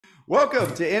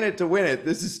Welcome to In It to Win It.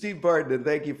 This is Steve Barton, and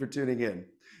thank you for tuning in.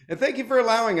 And thank you for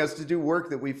allowing us to do work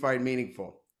that we find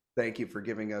meaningful. Thank you for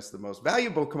giving us the most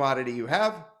valuable commodity you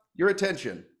have, your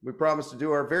attention. We promise to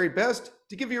do our very best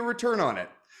to give you a return on it.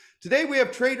 Today we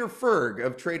have Trader Ferg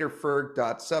of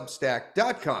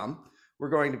traderferg.substack.com. We're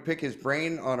going to pick his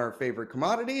brain on our favorite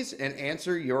commodities and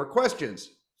answer your questions.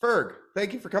 Ferg,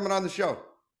 thank you for coming on the show.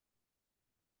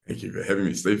 Thank you for having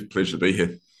me, Steve. Pleasure to be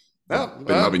here. Well, I've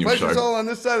been loving your pleasure's show. all on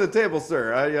this side of the table,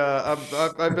 sir.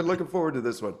 I've been looking forward to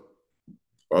this one.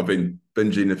 I've been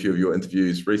binging a few of your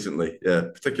interviews recently. Yeah,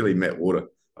 particularly Matt Water.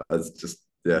 I was just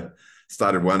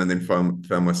started one and then found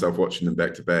myself watching them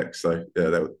back to back. So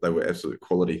yeah, they were absolute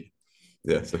quality.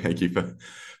 Yeah, so thank you for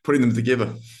putting them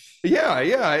together. Yeah.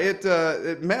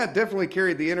 Matt definitely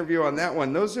carried the interview on that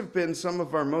one. Those have been some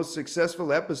of our most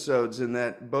successful episodes in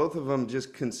that both of them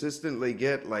just consistently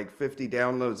get like 50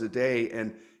 downloads a day.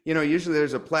 And, you know, usually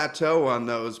there's a plateau on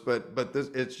those, but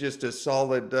it's just a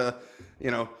solid,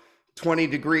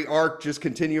 20-degree arc just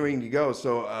continuing to go.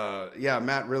 So,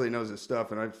 Matt really knows his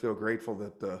stuff, and I feel grateful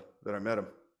that I met him.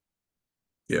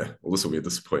 Yeah, well, this will be a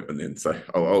disappointment then, so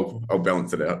I'll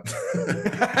balance it out.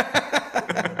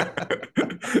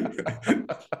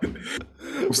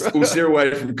 We'll steer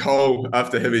away from coal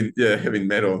after having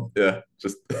Matt on. Yeah,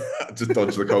 just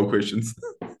dodge the coal questions.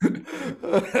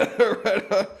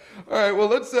 Right on. All right. Well,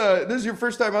 let's. This is your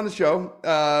first time on the show.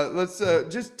 Let's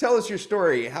just tell us your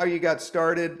story, how you got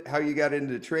started, how you got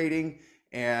into trading,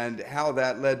 and how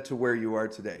that led to where you are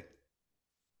today.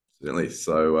 Certainly.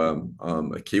 So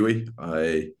I'm a Kiwi.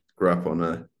 I grew up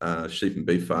on a sheep and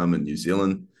beef farm in New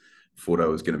Zealand. Thought I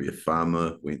was going to be a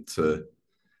farmer. Went to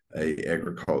a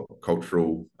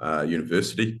agricultural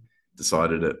university.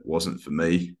 Decided it wasn't for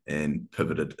me and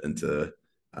pivoted into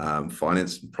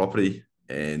finance and property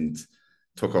and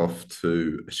took off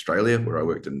to Australia, where I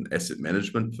worked in asset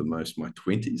management for most of my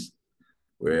 20s,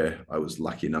 where I was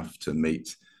lucky enough to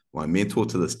meet my mentor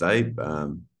to this day,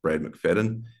 Brad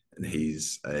McFadden. And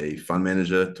he's a fund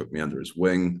manager, took me under his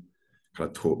wing, kind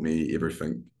of taught me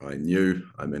everything I knew.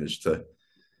 I managed to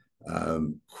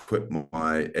quit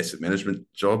my asset management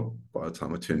job by the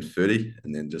time I turned 30,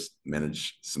 and then just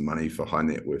managed some money for high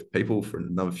net worth people for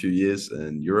another few years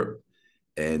in Europe,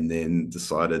 and then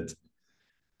decided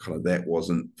kind of that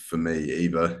wasn't for me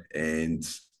either. And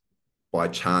by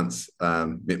chance,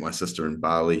 met my sister in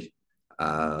Bali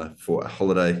for a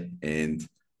holiday and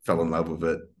fell in love with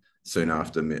it. Soon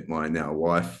after, met my now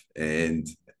wife, and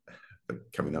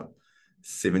coming up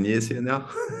 7 years here now.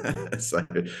 So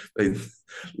been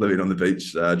living on the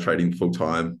beach, trading full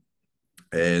time,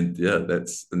 and and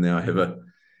now I have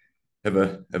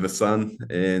a son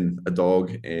and a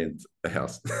dog and a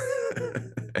house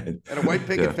and a white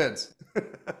picket fence.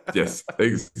 Yes,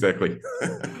 exactly.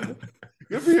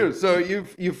 Good for you. So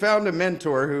you found a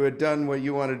mentor who had done what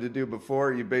you wanted to do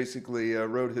before. You basically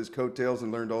rode his coattails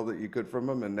and learned all that you could from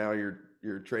him, and now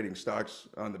you're trading stocks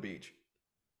on the beach.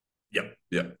 Yep.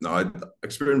 No, I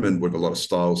experimented with a lot of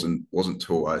styles, and wasn't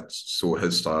until I saw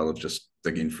his style of just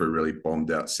digging through really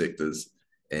bombed out sectors.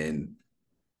 And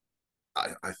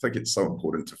I think it's so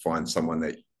important to find someone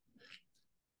that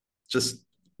just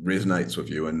resonates with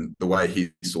you, and the way he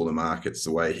saw the markets,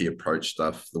 the way he approached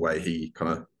stuff, the way he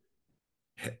kind of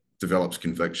develops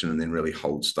conviction and then really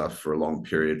holds stuff for a long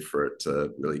period for it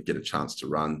to really get a chance to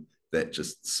run. That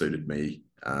just suited me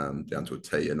down to a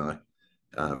T, and I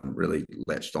really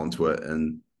latched onto it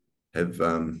and have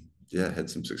had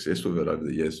some success with it over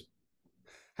the years.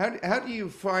 How do you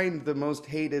find the most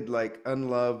hated, like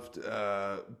unloved,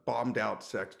 bombed out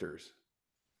sectors?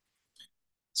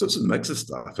 So it's a mix of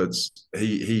stuff.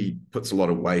 He puts a lot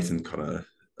of weight in kind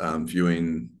of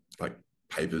viewing like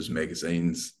papers,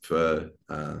 magazines for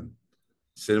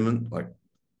sentiment. Like,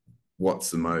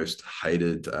 what's the most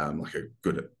hated? Like a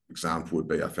good example would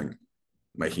be, I think,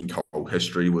 Making Coal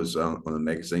History was on a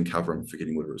magazine cover. I'm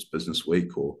forgetting whether it was Business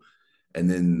Week and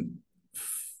then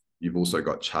you've also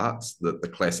got charts.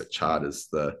 The classic chart is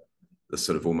the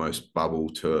sort of almost bubble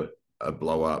to a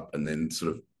blow up and then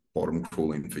sort of bottom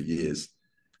crawling for years.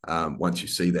 Once you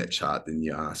see that chart, then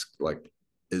you ask, like,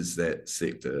 is that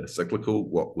sector cyclical?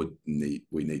 What we need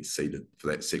to see for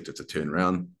that sector to turn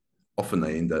around? Often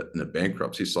they end up in a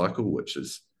bankruptcy cycle, which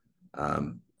is,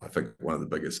 I think, one of the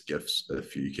biggest gifts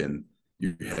if you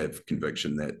have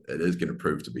conviction that it is going to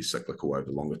prove to be cyclical over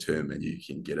the longer term, and you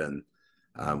can get in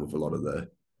with a lot of the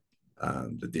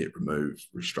debt removed,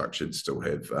 restructured, still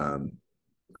have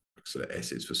sort of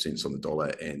assets for cents on the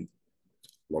dollar, and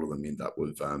a lot of them end up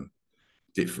with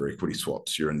debt for equity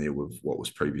swaps. You're in there with what was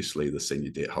previously the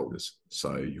senior debt holders,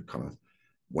 so you're kind of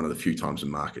one of the few times in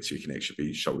markets you can actually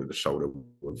be shoulder to shoulder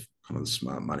with kind of the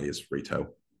smart money as retail.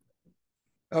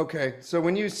 Okay, so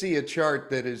when you see a chart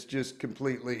that is just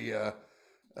completely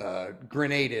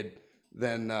grenaded,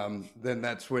 then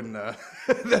that's when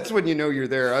that's when you know you're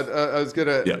there. I was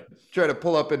gonna Yeah. try to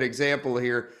pull up an example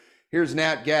here. Here's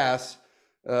Nat Gas.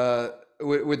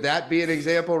 Would that be an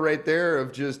example right there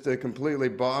of just completely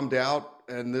bombed out,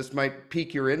 and this might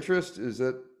pique your interest? Is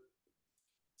it?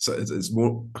 So it's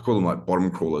more, I call them like bottom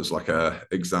crawlers. Like a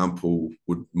example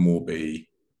would more be,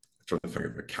 I'm trying to think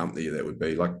of a company that would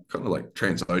be like kind of like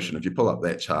Transocean. If you pull up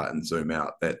that chart and zoom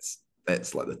out, that's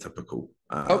like the typical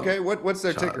Okay, what's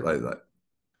their chart. ticker?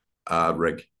 Like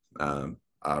RIG,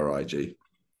 RIG.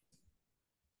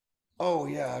 Oh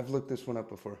yeah, I've looked this one up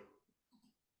before.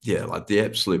 Yeah, like the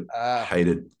absolute Ah,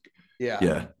 hated. yeah.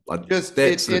 Yeah, like Just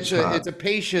that's the it's chart. a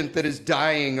patient that is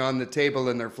dying on the table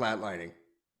and they're flatlining.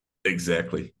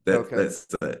 Exactly. Okay. That's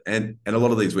it. And a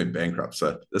lot of these went bankrupt.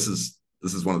 So this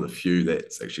is one of the few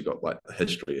that's actually got like the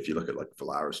history. If you look at like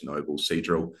Valaris, Noble,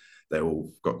 Seadrill, they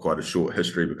all got quite a short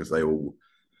history because they all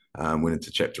went into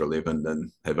Chapter 11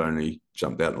 and have only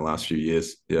jumped out in the last few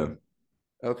years. Yeah.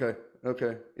 Okay.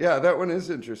 Okay. Yeah, that one is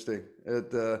interesting.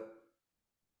 It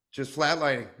just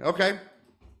flatlining. Okay.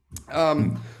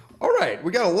 Um, all right,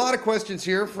 we got a lot of questions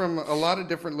here from a lot of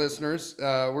different listeners.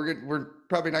 We're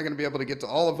probably not going to be able to get to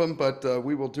all of them, but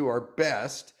we will do our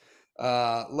best.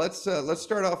 Let's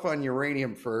start off on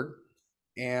uranium, Ferg.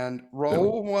 And Certainly.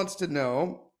 Raul wants to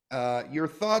know your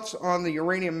thoughts on the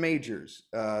uranium majors.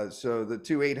 So the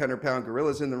two 800-pound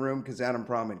gorillas in the room,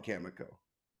 Kazatomprom and Cameco.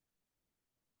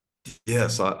 Yeah.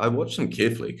 So I watched them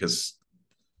carefully because,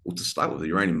 well, to start with, the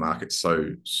uranium market's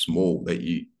so small that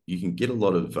you can get a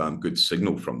lot of good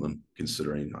signal from them,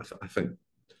 considering I think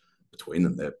between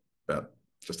them they're about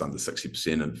just under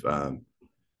 60% of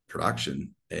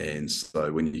production. And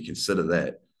so when you consider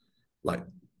that, like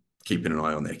keeping an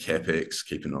eye on their capex,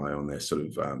 keeping an eye on their sort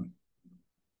of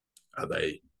are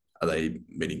they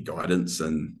meeting guidance?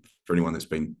 And for anyone that's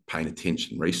been paying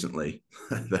attention recently,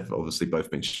 they've obviously both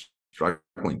been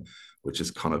struggling, which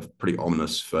is kind of pretty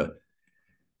ominous for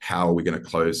how are we going to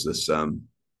close this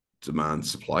demand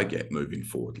supply gap moving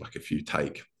forward. Like if you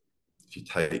take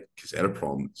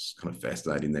Kazatomprom, it's kind of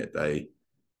fascinating that they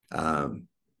have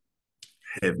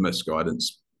missed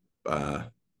guidance by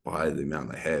the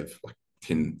amount they have, like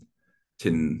 10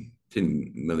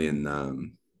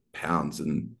 million pounds.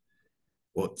 And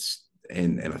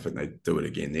I think they do it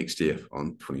again next year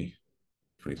on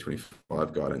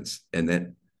 2025 guidance. And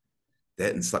that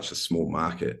in such a small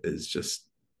market is just,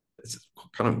 it's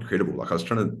kind of incredible. Like I was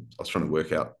trying to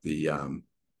work out the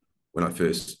when I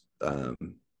first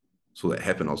saw that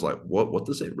happen, I was like, what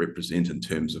does that represent in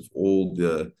terms of all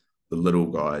the little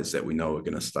guys that we know are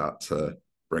going to start to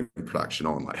bring production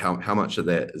on? Like how much of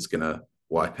that is going to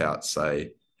wipe out,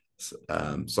 say,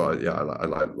 so yeah,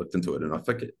 I looked into it, and I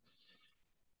think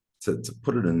to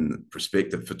put it in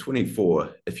perspective for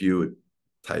 24, if you would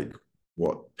take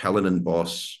what Paladin,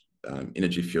 Boss,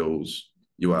 Energy Fuels,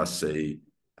 URC,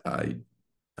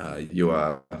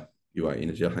 UR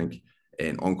Energy, I think,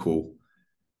 and Encore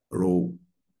are all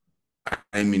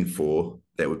aiming for,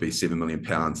 that would be 7 million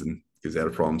pounds, and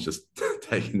Kazatoprom's just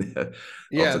taking that off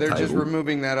Yeah, the they're just table.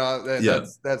 removing that off. Yeah,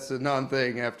 That's a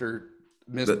non-thing after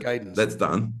missed guidance. that's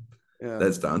done. Yeah.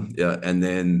 That's done. Yeah, and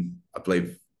then I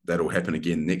believe that'll happen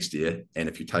again next year. And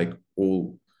if you take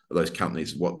all of those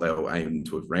companies, what they'll aim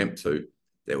to have ramped to,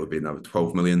 that would be another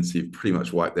 12 million. So you've pretty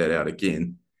much wiped that out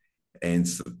again. And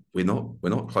so we're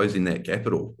not closing that gap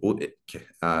at all.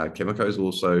 Cameco is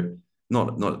also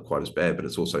not quite as bad, but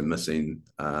it's also missing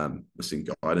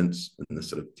guidance in the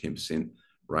sort of 10%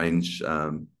 range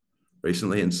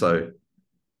recently. And so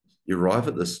you arrive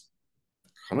at this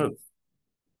kind of,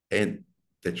 and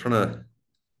they're trying to,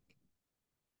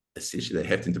 essentially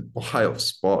they're having to buy off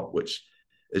spot, which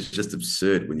is just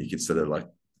absurd when you consider, like,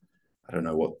 I don't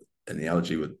know what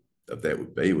analogy of that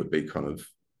would be kind of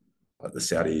like the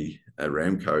Saudi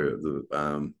Aramco of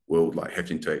the world, like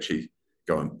having to actually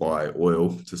go and buy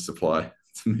oil to supply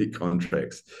to meet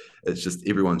contracts. It's just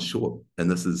everyone's short,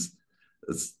 and it's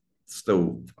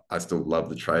still, I still love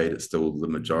the trade. It's still the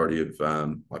majority of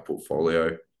my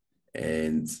portfolio,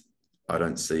 and I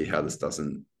don't see how this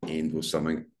doesn't end with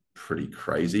something pretty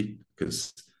crazy,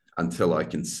 because until I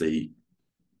can see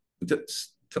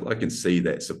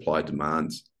that supply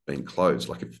demand being closed,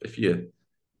 like if you,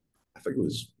 I think it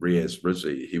was Riaz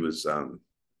Rizvi, he was the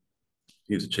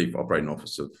chief operating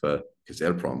officer for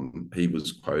Kazatomprom. He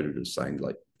was quoted as saying,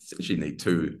 like, essentially need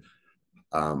two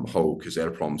whole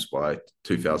Kazatoproms by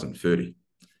 2030.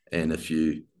 And if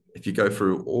you go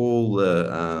through all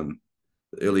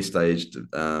early stage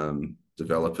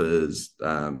developers,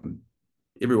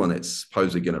 everyone that's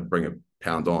supposedly going to bring a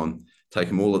pound on, take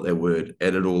them all at their word,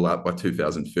 add it all up by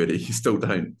 2030, you still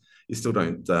don't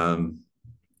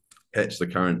patch the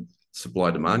current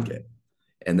supply demand gap.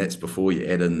 And that's before you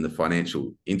add in the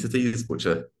financial entities, which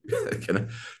are going to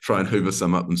try and hoover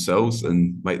some up themselves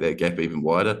and make that gap even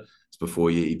wider. It's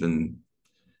before you even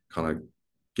kind of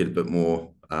get a bit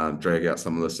more, drag out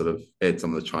some of the add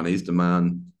some of the Chinese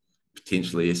demand,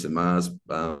 potentially SMRs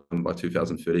by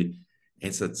 2030.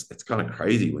 And so it's kind of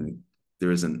crazy when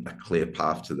there isn't a clear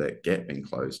path to that gap being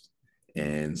closed.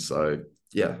 And so,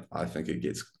 yeah, I think it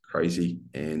gets crazy.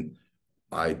 And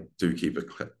I do keep a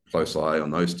close eye on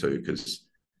those two, because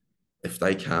if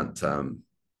they can't,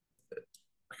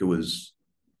 it was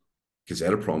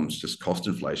Kazatomprom's just cost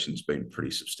inflation's been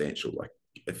pretty substantial. Like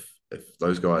if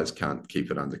those guys can't keep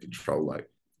it under control, like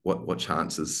what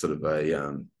chance is sort of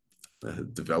a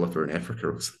developer in Africa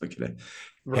or something gonna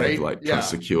have, like trying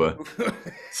to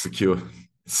secure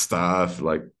staff,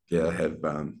 like have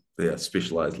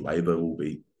specialized labor will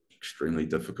be extremely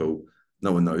difficult.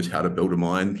 No one knows how to build a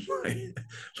mine.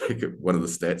 Like one of the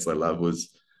stats I love was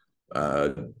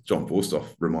John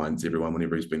Borstoff reminds everyone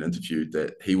whenever he's been interviewed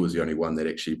that he was the only one that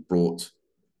actually brought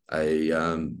a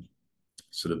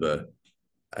sort of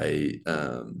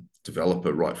a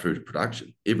developer right through to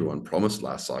production. Everyone promised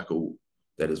last cycle,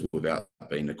 that is without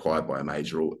being acquired by a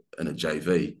major or in a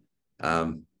JV.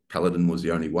 Paladin was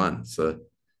the only one. So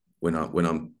when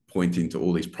I'm pointing to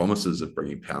all these promises of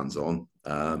bringing pounds on,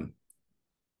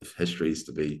 if history is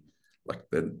to be like,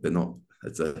 they're not.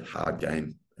 It's a hard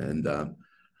game, and I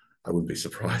wouldn't be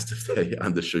surprised if they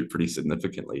undershoot pretty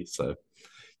significantly. So,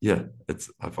 yeah,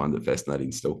 I find it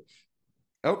fascinating still.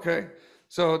 Okay,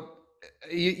 so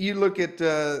you look at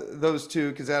those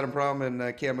two, Kazatomprom and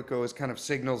Cameco, as kind of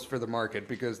signals for the market,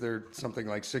 because they're something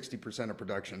like 60% of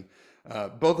production.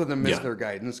 Both of them missed their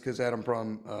guidance,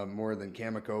 Kazatomprom more than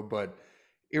Cameco, but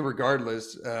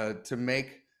irregardless, to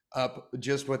make up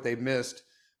just what they missed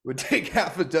would take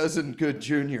half a dozen good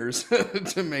juniors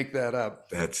to make that up.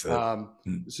 That's it.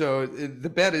 So the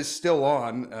bet is still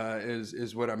on,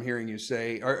 is what I'm hearing you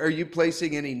say. Are you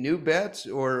placing any new bets,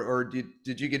 or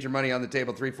did you get your money on the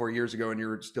table 3-4 years ago and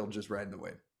you're still just riding the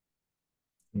wave?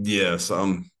 Yeah, so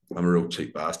I'm a real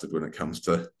cheap bastard when it comes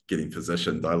to getting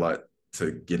positioned. I like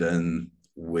to get in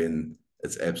when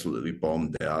it's absolutely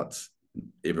bombed out.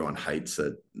 Everyone hates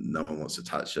it. No one wants to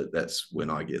touch it. That's when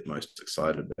I get most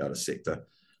excited about a sector.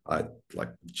 I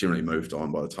generally moved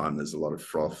on by the time there's a lot of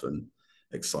froth and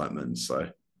excitement. So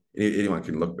anyone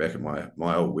can look back at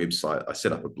my old website. I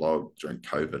set up a blog during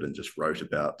COVID and just wrote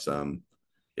about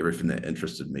everything that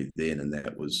interested me then, and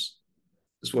that was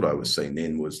just what I was seeing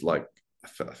then was like, I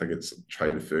think it's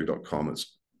traderferg.com.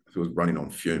 It was running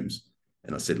on fumes,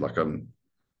 and I said, like, I don't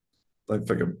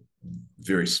think I'm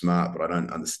very smart, but I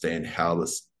don't understand how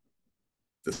this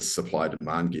supply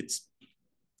demand gets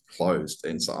closed,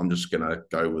 and so I'm just going to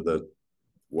go with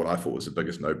what I thought was the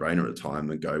biggest no-brainer at the time,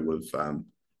 and go with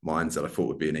mines that I thought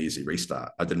would be an easy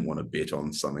restart. I didn't want to bet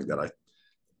on something that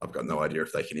I've got no idea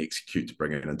if they can execute to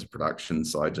bring it into production,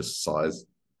 so I just sized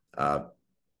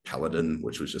Paladin,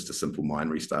 which was just a simple mine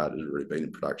restart. It had already been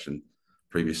in production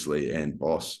previously, and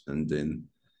Boss, and then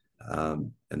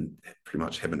and pretty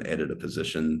much haven't added a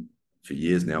position for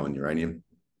years now in uranium.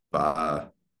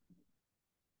 But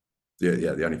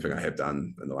the only thing I have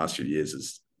done in the last few years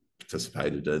is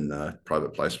participated in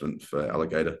private placement for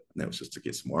Alligator, and that was just to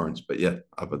get some warrants. But yeah,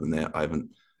 other than that, I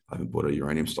haven't bought a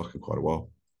uranium stock in quite a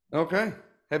while. Okay.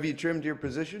 Have you trimmed your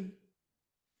position?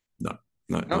 No,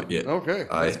 not yet. Okay,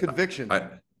 that's conviction.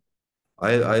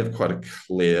 I have quite a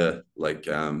clear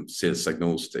set of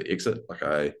signals to exit. Like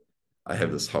I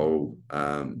have this whole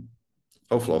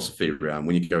philosophy around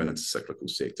when you go into cyclical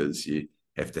sectors, you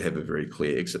have to have a very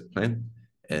clear exit plan.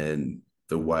 And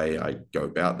the way I go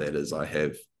about that is I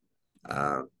have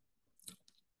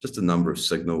just a number of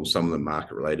signals, some of them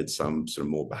market related, some sort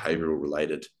of more behavioral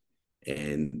related,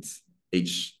 and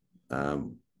each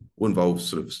will involve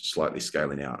sort of slightly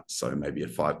scaling out. So maybe a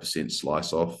 5%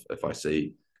 slice off if I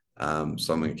see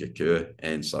something occur.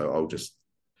 And so I'll just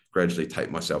gradually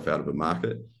take myself out of a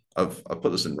market. I've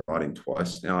put this in writing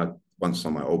twice now. Once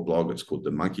on my old blog, it's called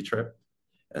the monkey trap.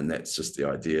 And that's just the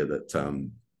idea that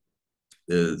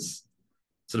there's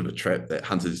sort of a trap that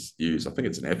hunters use. I think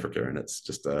it's in Africa, and it's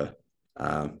just not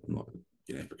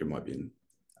in Africa, might be in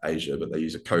Asia, but they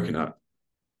use a coconut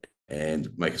and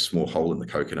make a small hole in the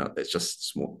coconut that's just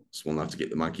small enough to get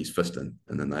the monkey's fist in.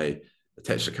 And then they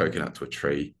attach the coconut to a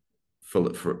tree, fill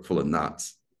it full of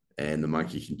nuts, and the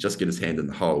monkey can just get his hand in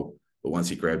the hole. But once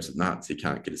he grabs the nuts, he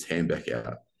can't get his hand back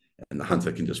out. and the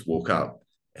hunter can just walk up,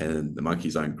 and the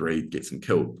monkey's own greed gets him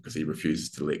killed because he refuses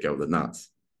to let go of the nuts.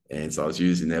 And so I was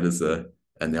using that as a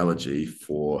analogy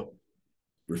for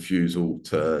refusal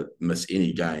to miss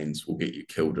any gains will get you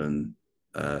killed in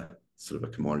sort of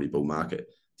a commodity bull market.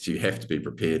 So you have to be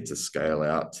prepared to scale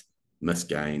out, miss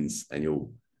gains, and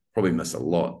you'll probably miss a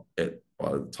lot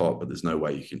by the top, but there's no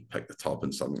way you can pick the top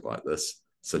in something like this.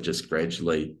 So just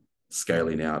gradually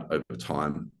scaling out over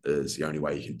time is the only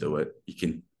way you can do it. You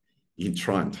can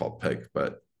try and top pick,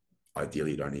 but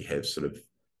ideally you'd only have sort of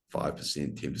 5%,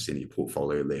 10% of your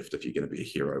portfolio left if you're going to be a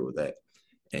hero with that.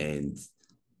 And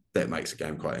that makes the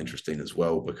game quite interesting as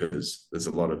well, because there's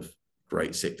a lot of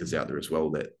great sectors out there as well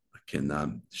that I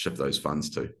can shift those funds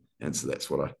to. And so that's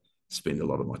what I spend a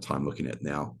lot of my time looking at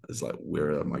now, is like,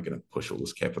 where am I going to push all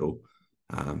this capital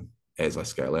as I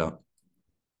scale out?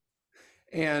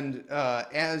 And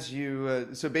as you,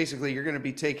 so basically, you're going to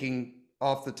be taking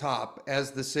off the top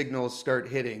as the signals start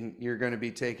hitting. You're going to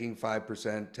be taking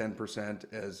 5%,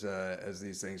 10% as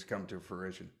these things come to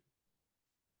fruition.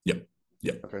 Yep.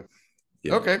 Yep. Okay.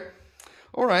 Yep. Okay.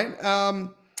 All right.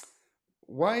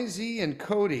 YZ and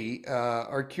Cody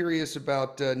are curious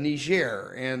about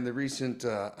Niger and the recent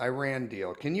Iran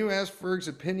deal. Can you ask Ferg's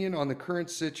opinion on the current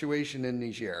situation in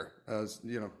Niger?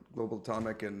 Global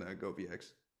Atomic and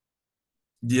GoviEx.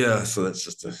 Yeah. So that's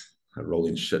just a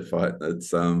rolling shit fight.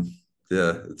 It's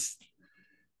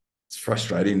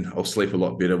frustrating. I'll sleep a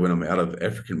lot better when I'm out of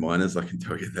African miners, I can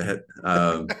tell you that.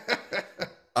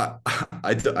 I,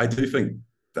 I do think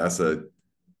DASA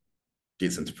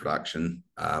gets into production.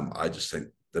 I just think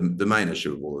the main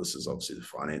issue with all this is obviously the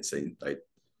financing.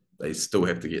 They still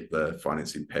have to get the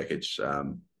financing package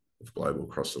of global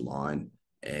across the line,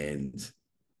 and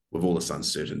with all this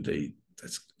uncertainty,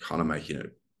 that's kind of making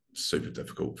it super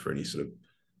difficult for any sort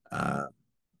of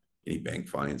any bank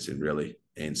financing really.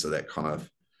 And so that kind of,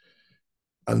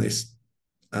 unless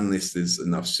there's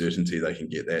enough certainty they can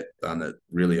get that done, it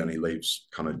really only leaves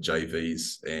kind of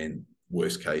JVs and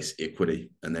worst case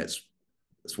equity. And that's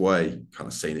why I kind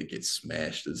of seen it get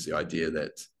smashed, is the idea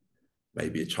that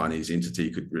maybe a Chinese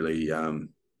entity could really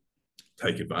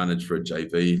take advantage for a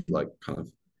JV, like kind of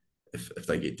if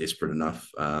they get desperate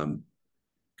enough,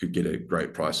 could get a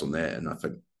great price on that. And I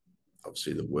think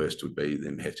obviously the worst would be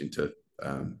them having to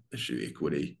issue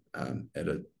equity at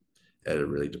a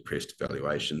really depressed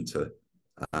valuation to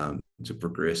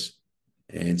progress.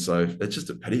 And so it's just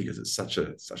a pity, because it's such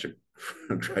a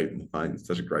great mine,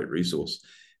 such a great resource.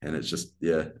 And it's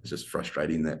just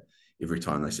frustrating that every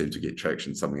time they seem to get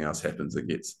traction, something else happens that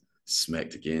gets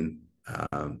smacked again.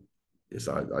 Yes,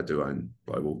 I do own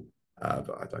Global,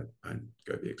 but I don't own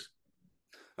GoviEx.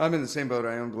 I'm in the same boat.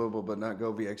 I own Global, but not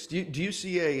GoviEx. Do you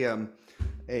see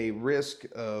a risk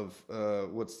of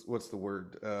what's the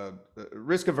word?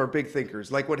 Risk of our big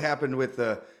thinkers, like what happened with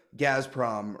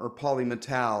Gazprom or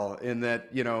Polymetal, in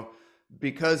that,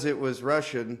 because it was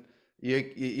Russian,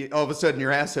 you all of a sudden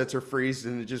your assets are freezed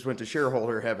and it just went to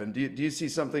shareholder heaven. Do you see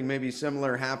something maybe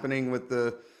similar happening with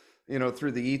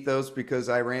through the ethos, because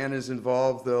Iran is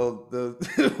involved?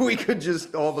 We could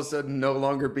just all of a sudden no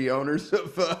longer be owners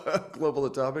of Global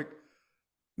Atomic.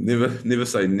 Never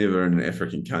say never in an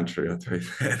African country, I'll tell you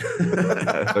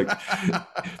that. Like,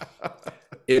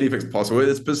 anything's possible.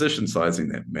 It's position sizing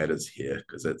that matters here,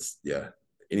 because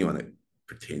anyone that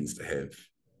pretends to have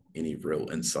any real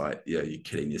insight, you're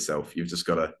kidding yourself. You've just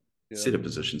got to set a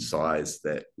position size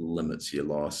that limits your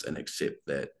loss, and accept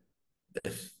that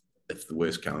if the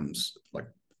worst comes, like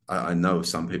I know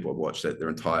some people have watched that their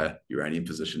entire uranium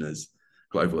position is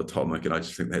Global Atomic, and I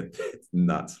just think that's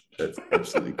nuts. That's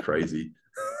absolutely crazy.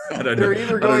 They're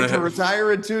either going to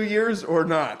retire in 2 years or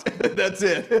not. That's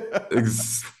it.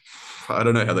 I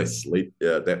don't know how they sleep.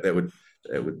 Yeah, that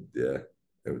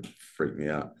would freak me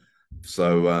out.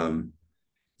 So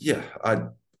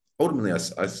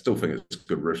I still think it's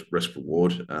good risk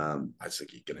reward. I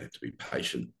think you're going to have to be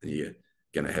patient, and you're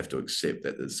going to have to accept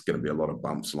that there's going to be a lot of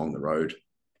bumps along the road,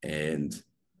 and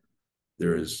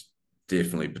there is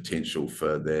definitely potential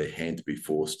for their hand to be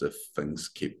forced if things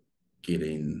keep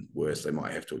getting worse. They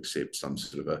might have to accept some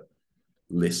sort of a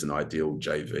less than ideal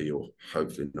JV, or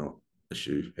hopefully not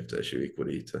have to issue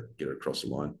equity to get it across the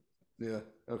line. Yeah.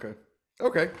 Okay.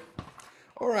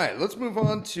 All right. Let's move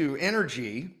on to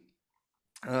energy,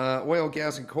 oil,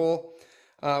 gas, and coal.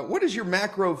 What is your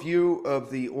macro view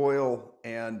of the oil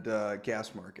and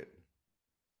gas market?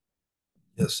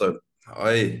 Yeah. So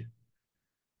I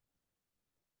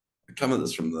come at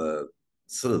this from the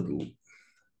sort of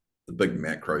the big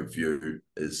macro view,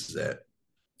 is that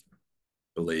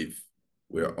I believe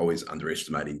we're always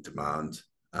underestimating demand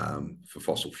for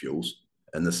fossil fuels,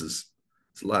 and this is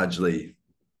it's largely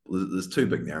there's two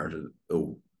big narratives,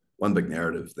 or one big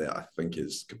narrative that I think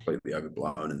is completely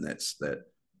overblown, and that's that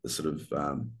the sort of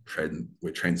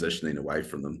we're transitioning away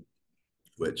from them,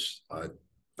 which I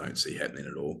don't see happening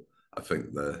at all. I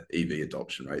think the EV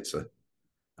adoption rates are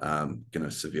going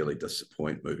to severely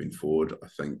disappoint moving forward. I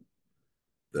think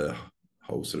the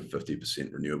whole sort of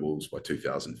 50% renewables by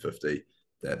 2050,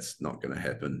 that's not going to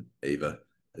happen either.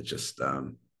 It just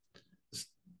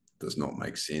does not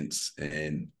make sense,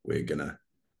 and we're going to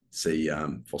see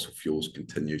fossil fuels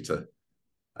continue to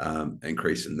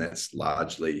increase, and that's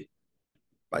largely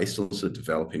based on sort of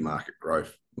developing market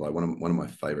growth. Like one of my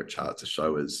favorite charts to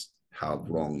show is how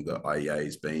wrong the IEA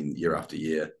has been year after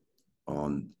year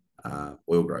on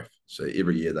oil growth. So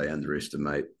every year they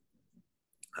underestimate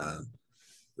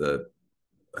the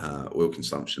oil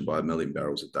consumption by 1 million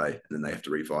barrels a day, and then they have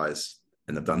to revise.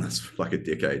 And they've done this for like a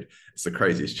decade. It's the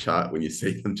craziest chart when you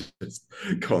see them just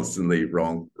constantly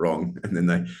wrong, and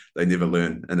then they never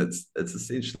learn. And it's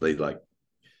essentially like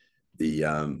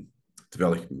the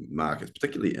developing markets,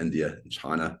 particularly India and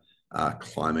China, are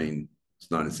climbing.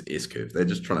 It's known as the S curve. They're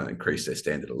just trying to increase their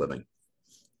standard of living.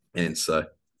 And so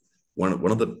one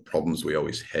of the problems we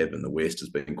always have in the West has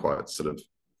been quite sort of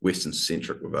Western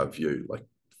centric with our view, like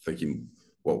thinking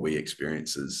what we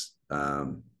experience is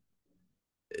kind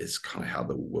of how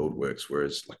the world works.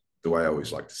 Whereas like the way I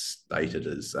always like to state it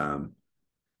is the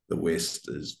West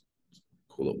is,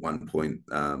 call it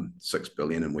 1.6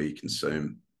 billion, and we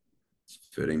consume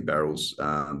 13 barrels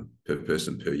per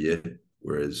person per year,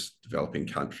 whereas developing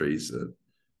countries are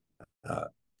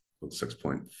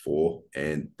 6.4,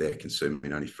 and they're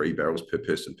consuming only 3 barrels per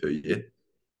person per year.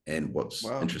 And what's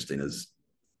interesting is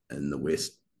in the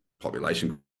West,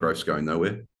 population growth's going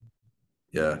nowhere.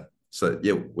 Yeah. So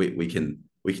yeah, we can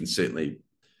certainly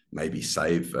maybe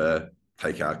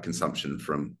take our consumption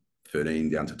from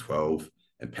 13 down to 12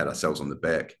 and pat ourselves on the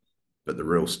back. But the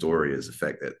real story is the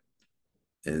fact that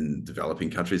in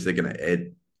developing countries, they're going to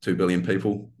add 2 billion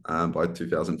people by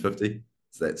 2050.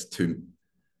 So that's 2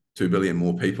 billion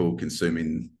more people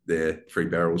consuming their 3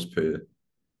 barrels per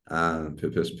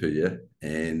person per year.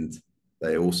 And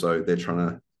they're trying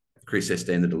to increase their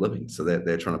standard of living. So that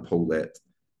they're trying to pull that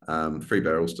 3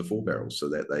 barrels to 4 barrels so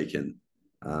that they can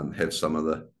have some of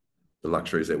the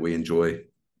luxuries that we enjoy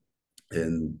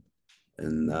in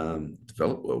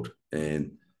developed world.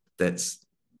 And that's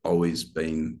always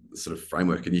been the sort of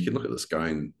framework. And you can look at this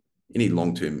going, any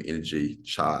long-term energy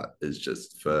chart is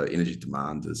just for energy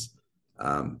demand is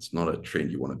it's not a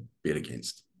trend you want to bet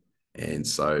against. And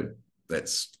so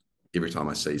that's every time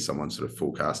I see someone sort of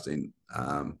forecasting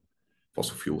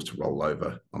fossil fuels to roll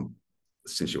over, I'm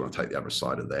essentially want to take the other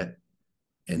side of that.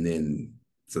 And then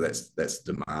so that's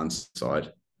demand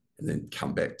side, and then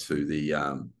come back to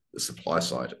the supply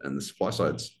side. And the supply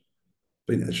side's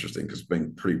been interesting because it's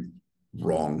been pretty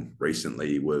wrong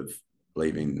recently with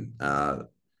believing that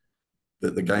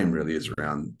the game really is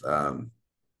around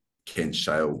can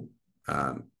shale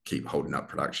keep holding up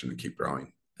production and keep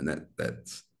growing, and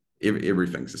that's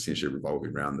everything's essentially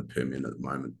revolving around the Permian at the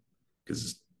moment,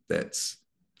 because that's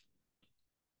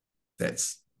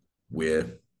where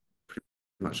pretty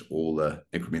much all the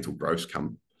incremental growth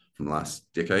come from the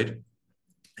last decade.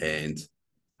 And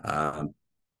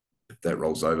if that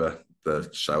rolls over, the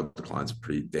shale declines are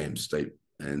pretty damn steep.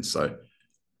 And so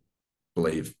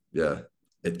believe,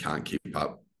 it can't keep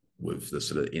up with the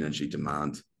sort of energy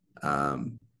demand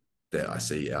that I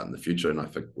see out in the future. And I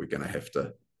think we're going to have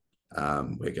to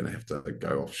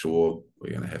go offshore.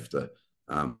 We're going to have to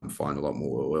find a lot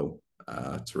more oil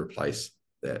to replace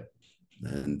that.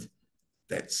 And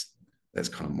that's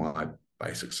kind of my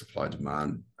basic supply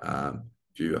demand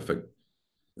view. I think at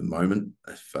the moment,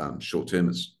 if short term,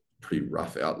 it's pretty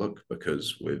rough outlook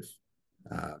because we've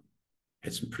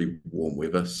had some pretty warm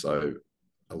weather. So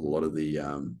a lot of the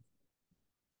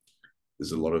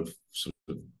there's a lot of sort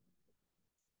of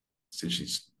essentially,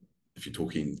 if you're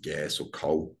talking gas or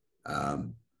coal, a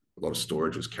lot of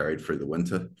storage was carried through the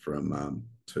winter from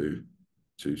two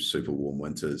super warm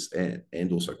winters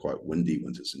and also quite windy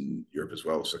winters in Europe as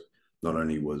well. So not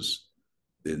only was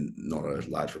there not a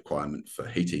large requirement for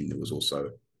heating, there was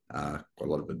also quite a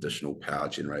lot of additional power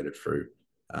generated through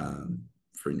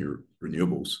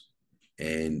renewables.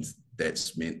 And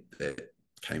that's meant that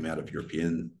came out of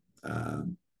European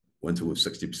winter with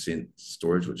 60%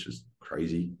 storage, which is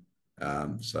crazy.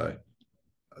 So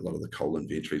a lot of the coal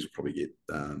inventories will probably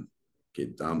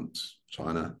get dumped.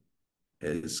 China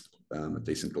has a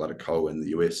decent glut of coal, in the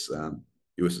US.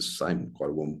 US is the same, quite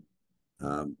a warm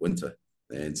winter,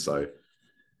 and so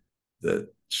the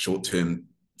short term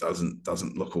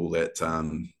doesn't look all that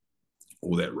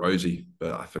rosy.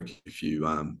 But I think if you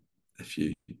if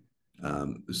you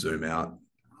zoom out,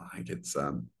 I think it's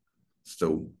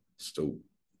still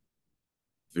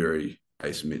very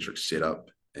asymmetric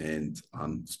setup, and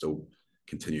I'm still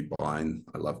continue buying.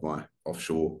 I love my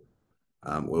offshore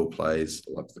oil plays.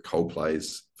 I love the coal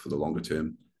plays for the longer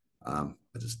term. I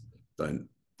just don't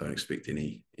expect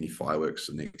any fireworks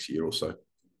the next year or so.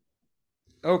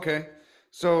 Okay.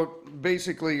 So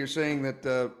basically, you're saying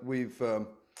that we've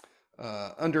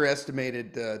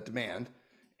underestimated demand,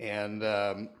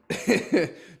 and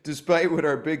despite what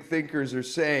our big thinkers are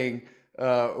saying,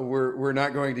 we're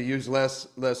not going to use less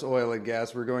oil and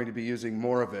gas. We're going to be using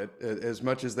more of it. As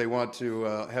much as they want to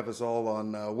have us all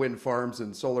on wind farms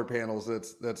and solar panels,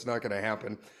 that's not going to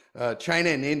happen. China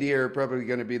and India are probably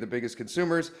going to be the biggest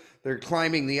consumers. They're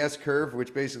climbing the S curve,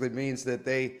 which basically means that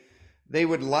they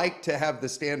would like to have the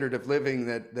standard of living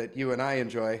that you and I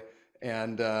enjoy.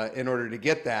 And in order to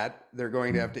get that, they're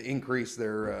going to have to increase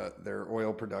their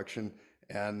oil production.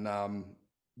 And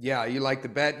yeah, you like the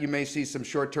bet. You may see some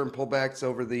short-term pullbacks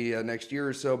over the next year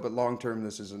or so, but long-term,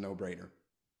 this is a no-brainer.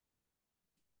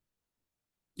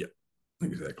 Yeah,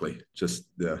 exactly. Just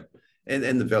yeah,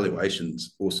 and the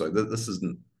valuations also. This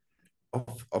isn't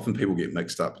often people get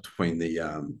mixed up between the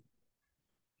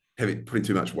putting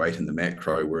too much weight in the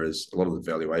macro, whereas a lot of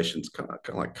the valuations kind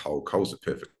of like coal. Coal's a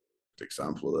perfect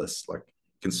example of this. Like,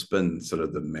 can spin sort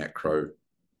of the macro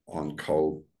on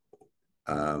coal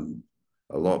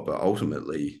a lot, but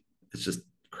ultimately it's just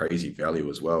crazy value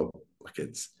as well. Like,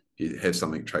 it's, you have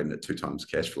something trading at 2 times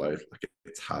cash flow, like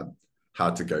it's hard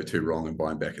to go too wrong in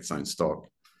buying back its own stock.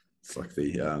 It's like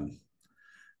the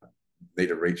need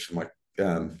to reach like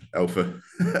alpha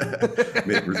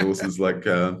met resources like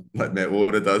Matt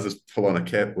Water does, is pull on a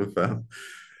cap with one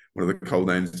of the coal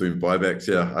names doing buybacks.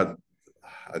 Yeah,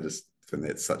 I just think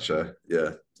that's such a,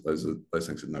 yeah, those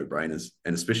things are no-brainers.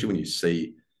 And especially when you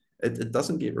see it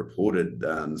doesn't get reported.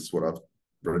 This is what I've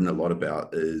written a lot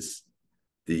about, is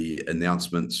the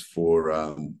announcements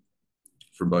for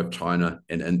from both China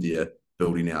and India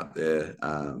building out their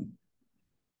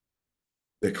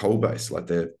coal base. Like,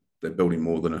 they're building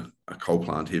more than a coal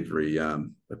plant every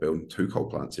they're building 2 coal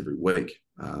plants every week.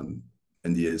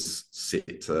 India's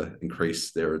set to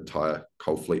increase their entire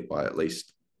coal fleet by at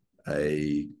least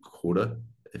a quarter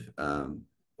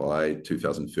by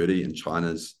 2030, and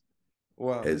China's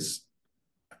Wow. has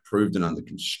approved and under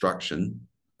construction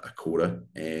a quarter,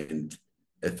 and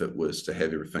if it was to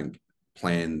have everything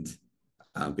planned,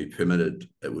 be permitted,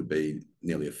 it would be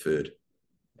nearly a third.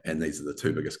 And these are the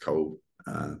 2 biggest coal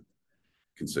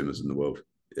consumers in the world.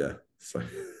 Yeah. So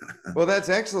Well, that's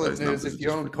excellent those news numbers if are you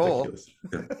just own coal. ridiculous.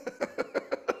 Yeah.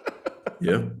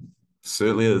 Yeah,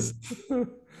 certainly is.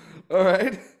 All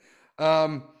right.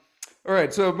 Um, all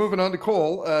right. So moving on to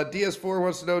coal. DS4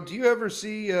 wants to know: do you ever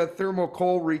see thermal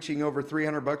coal reaching over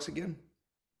 $300 again?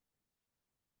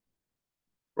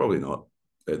 Probably not.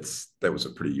 That was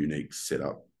a pretty unique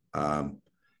setup.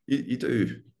 You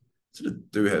do sort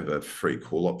of do have a free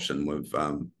call option with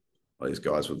these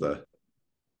guys with a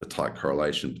tight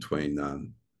correlation between a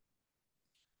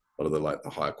lot of the, like, the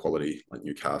higher quality like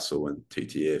Newcastle and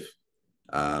TTF.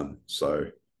 So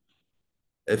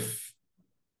if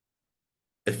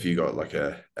you got like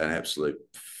an absolute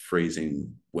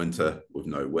freezing winter with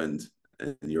no wind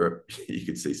in Europe, you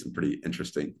could see some pretty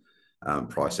interesting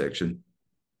price action.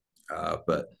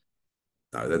 But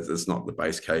no, that's not the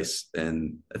base case.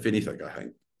 And if anything, I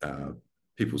think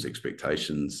people's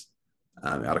expectations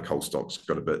out of coal stocks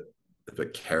got a bit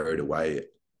carried away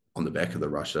on the back of the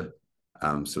Russia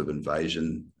sort of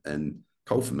invasion. And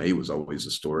coal for me was always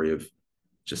a story of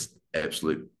just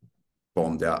absolute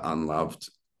bombed out, unloved,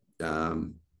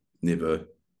 never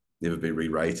be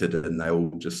re-rated, and they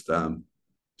all just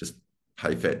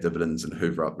pay fat dividends and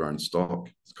hoover up their own stock.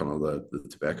 It's kind of the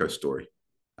tobacco story.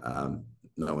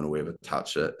 No one will ever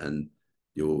touch it, and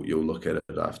you'll look at it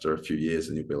after a few years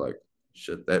and you'll be like,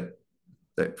 shit, that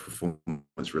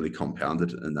performance really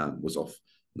compounded and was off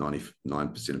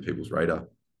 99% of people's radar.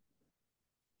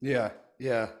 Yeah,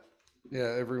 yeah,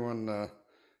 yeah. Everyone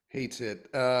hates it.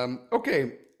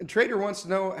 Okay. And Trader wants to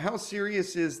know, how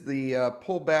serious is the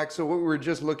pullback? So what we were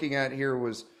just looking at here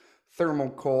was thermal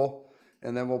coal,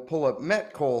 and then we'll pull up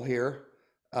met coal here.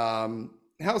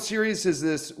 How serious is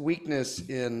this weakness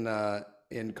in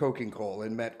coking coal,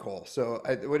 in met coal? So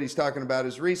what he's talking about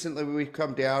is recently we've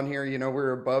come down here. You know,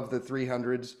 we're above the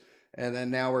 300s, and then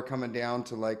now we're coming down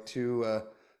to like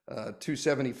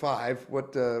 275.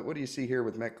 What do you see here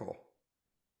with met coal?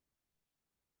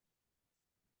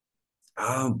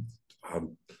 I'm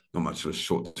not much of a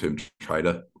short-term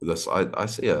trader with this. I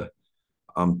see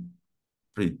I'm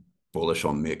pretty bullish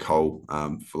on met coal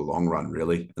for the long run,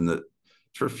 really, and that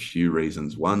for a few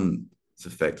reasons. One is the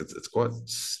fact that it's quite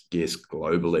scarce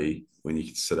globally when you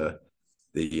consider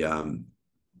the a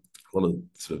lot of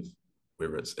sort of,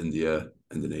 whether it's India,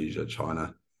 Indonesia,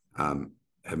 China,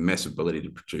 have massive ability to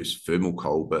produce thermal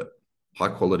coal, but high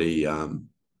quality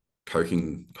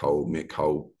coking coal, met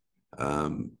coal,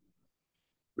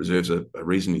 reserves are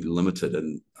reasonably limited,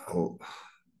 and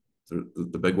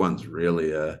the big ones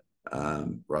really are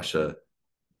Russia,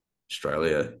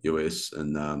 Australia, US,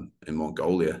 and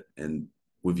Mongolia. And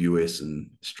with US and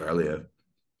Australia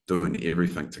doing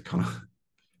everything to kind of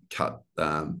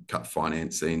cut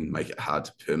financing, make it hard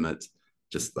to permit,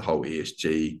 just the whole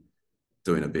ESG,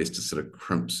 doing our best to sort of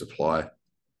crimp supply.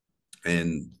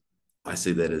 And I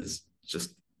see that as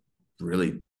just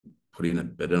really putting a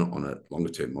bid on it longer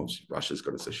term. Obviously, Russia's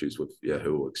got its issues with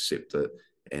who will accept it,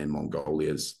 and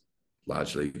Mongolia's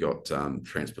largely got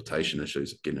transportation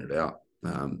issues of getting it out.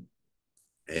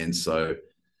 And so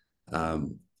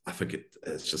I think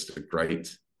it's just a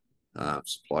great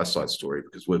supply side story,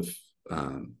 because with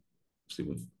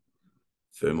with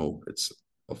thermal, it's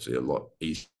obviously a lot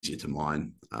easier to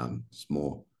mine. It's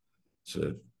more sort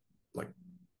of like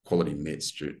quality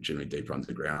mets generally deeper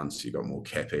underground, so you've got more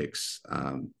capex,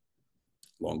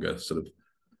 longer sort of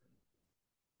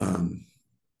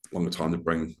longer time to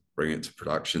bring it to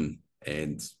production.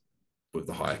 And with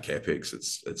the higher capex,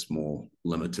 it's more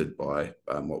limited by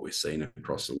what we're seeing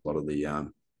across a lot of the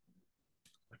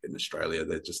in Australia.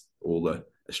 They're just, all the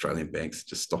Australian banks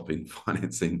just stopping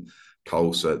financing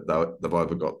coal, so they've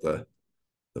either got the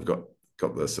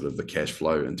sort of the cash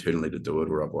flow internally to do it,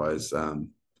 or otherwise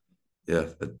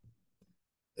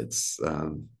it's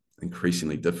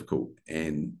increasingly difficult.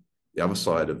 And the other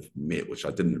side of met, which I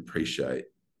didn't appreciate,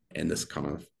 and this kind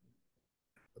of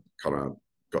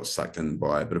got sucked in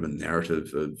by a bit of a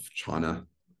narrative of China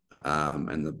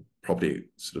and the property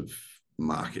sort of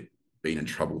market being in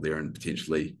trouble there, and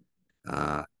potentially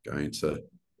going to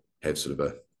have sort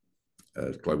of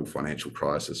a global financial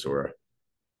crisis, or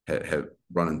have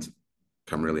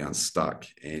come really unstuck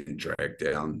and drag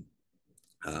down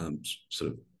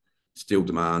sort of steel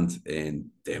demand and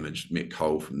damage met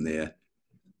coal from there.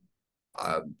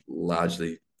 I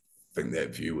largely think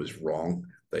that view was wrong.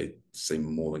 They seem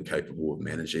more than capable of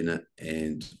managing it,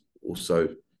 and also,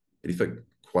 I think,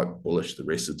 quite bullish the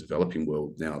rest of the developing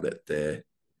world now that they're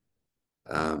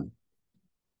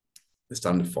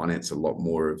starting to finance a lot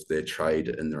more of their trade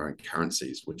in their own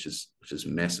currencies, which is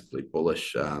massively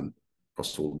bullish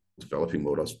across all the developing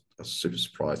world. I was super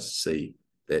surprised to see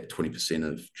that 20%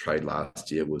 of trade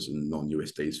last year was in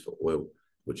non-USDs for oil,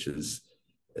 which is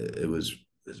it was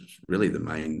really the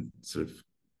main sort of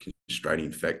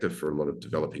constraining factor for a lot of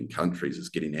developing countries, is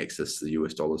getting access to the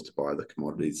US dollars to buy the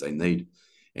commodities they need.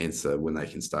 And so when they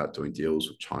can start doing deals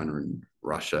with China and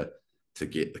Russia to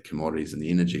get the commodities and the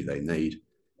energy they need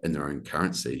in their own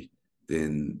currency,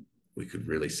 then we could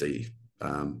really see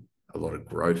a lot of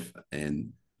growth,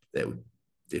 and that would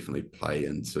definitely play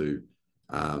into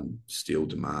steel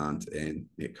demand and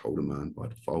net coal demand by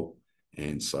default.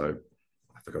 And so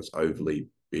I think I was overly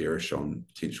bearish on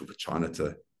potential for China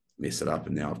to mess it up,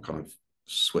 and now I've kind of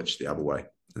switched the other way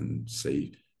and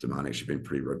see demand actually being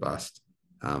pretty robust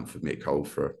for met coal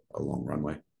for a long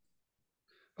runway.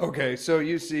 Okay, so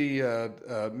you see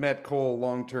met coal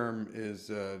long term is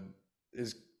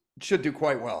should do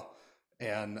quite well,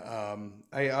 and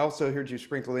I also heard you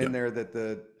sprinkle in there that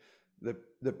the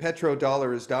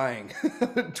petrodollar is dying.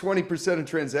 20% of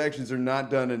transactions are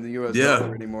not done in the U.S.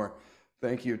 dollar anymore.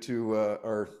 Thank you to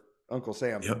our Uncle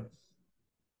Sam. Yep.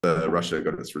 Russia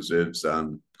got its reserves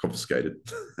confiscated.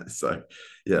 So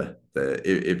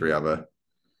every other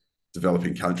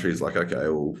developing country is like, okay,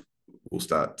 we'll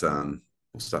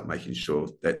start making sure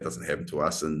that doesn't happen to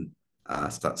us, and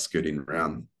start skirting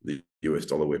around the US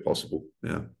dollar where possible.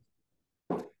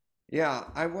 Yeah,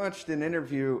 I watched an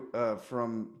interview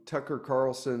from Tucker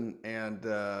Carlson and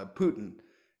Putin.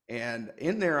 And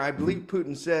in there, I believe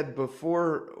Putin said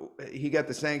before he got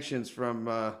the sanctions from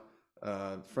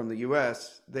the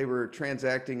U.S., they were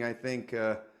transacting, I think,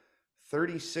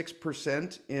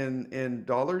 36% in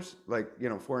dollars, like,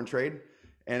 foreign trade.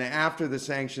 And after the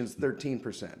sanctions,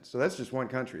 13%. So that's just one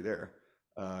country there.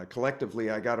 Collectively,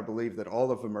 I got to believe that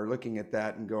all of them are looking at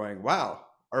that and going, wow,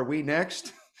 are we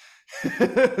next?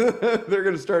 They're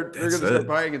going to start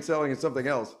buying and selling in something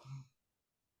else.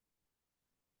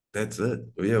 That's it.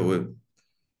 Yeah,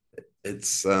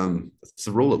 it's the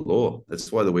rule of law.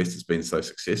 That's why the West has been so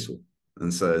successful.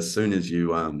 And so as soon as you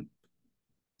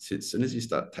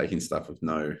start taking stuff with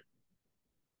no,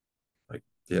 like,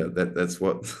 that's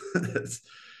what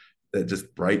that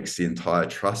just breaks the entire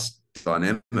trust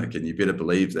dynamic, and you better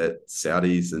believe that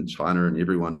Saudis and China and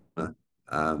everyone are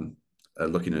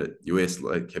looking at US,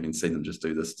 like having seen them just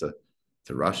do this to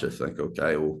Russia, think,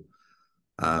 okay, well,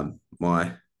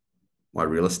 my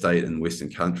real estate in Western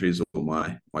countries or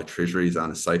my treasuries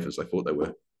aren't as safe as I thought they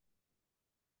were.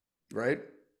 Right?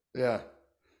 Yeah.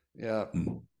 Yeah.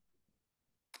 Mm.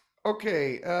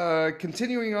 Okay.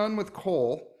 Continuing on with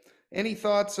coal. Any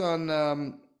thoughts on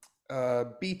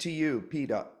BTU,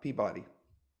 Peabody?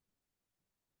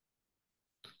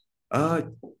 Uh,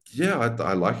 yeah,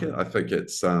 I like it. I think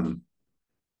it's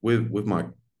with my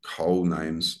coal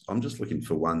names, I'm just looking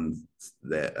for ones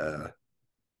that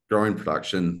growing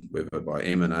production, whether by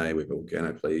M&A, whether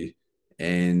organically,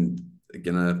 and they're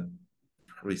gonna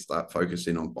probably start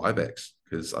focusing on buybacks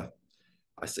because I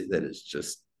see that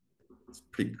it's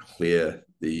pretty clear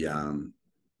the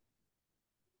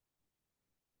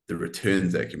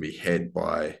returns that can be had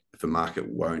by if the market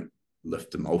won't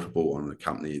lift a multiple on a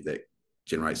company that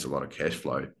generates a lot of cash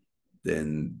flow,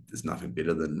 then there's nothing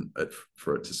better than it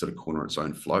for it to sort of corner its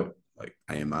own float. Like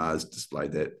AMR's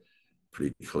displayed that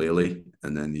pretty clearly,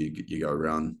 and then you go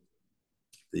around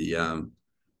the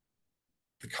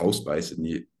coal space,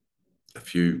 and a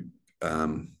few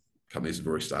companies have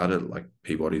already started. Like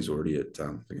Peabody's already at I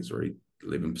think it's already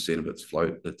 11% of its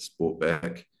float that's bought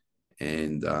back,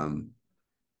 and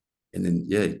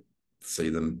then see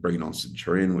them bringing on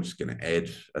Centurion, which is going to add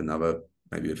another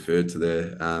maybe a third to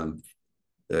their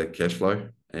cash flow.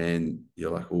 And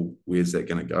you're like, well, where's that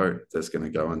going to go? That's going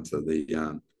to go into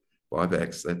the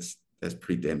buybacks. That's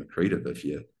pretty damn accretive if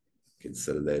you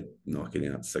consider that knocking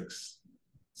out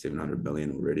 700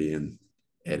 million already, and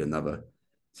add another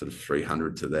sort of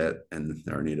 300 to that, and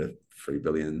they're only at a 3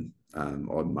 billion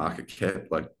odd market cap.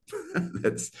 Like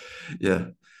that's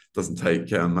doesn't take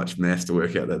much maths to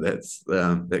work out that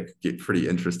that could get pretty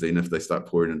interesting if they start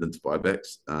pouring it into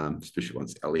buybacks, especially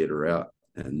once Elliott are out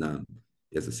and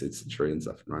as I said, Centurion's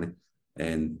up and running,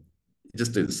 and you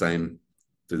just do the same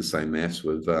maths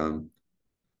with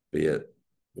be it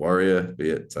Warrior,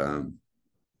 be it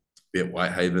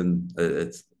Whitehaven.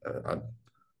 I'm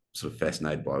sort of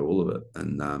fascinated by all of it,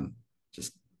 and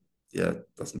just it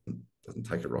doesn't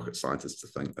take a rocket scientist to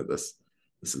think that this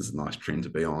is a nice trend to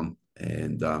be on,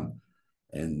 and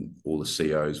all the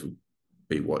CEOs would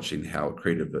be watching how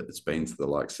accretive it's been to the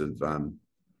likes of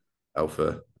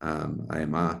Alpha,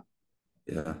 AMR.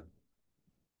 Yeah.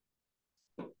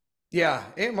 Yeah,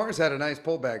 AMR's had a nice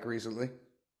pullback recently.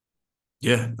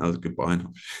 Yeah, that was a good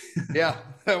buying. Yeah,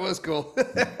 that was cool.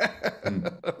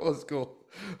 That was cool.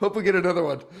 Hope we get another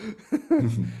one.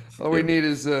 All we need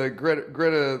is Greta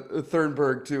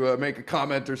Thunberg to make a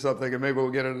comment or something, and maybe we'll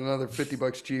get it another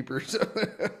 $50 cheaper.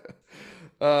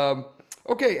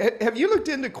 Okay, have you looked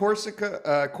into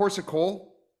Corsa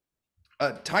Coal?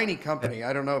 A tiny company.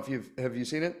 I don't know if have you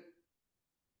seen it?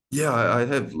 Yeah, I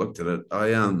have looked at it.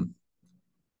 I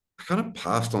kind of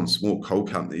passed on small coal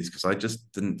companies because I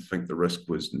just didn't think the risk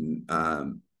was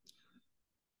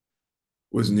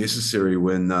necessary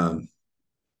when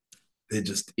they're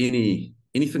just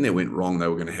anything that went wrong, they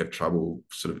were going to have trouble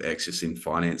sort of accessing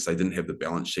finance. They didn't have the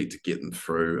balance sheet to get them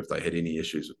through if they had any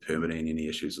issues with permitting, any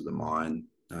issues with the mine,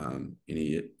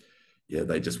 they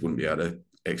just wouldn't be able to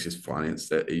access finance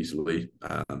that easily.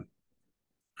 Kind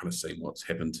of seen what's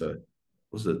happened to,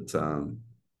 was it so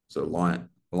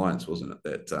Alliance, wasn't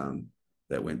it,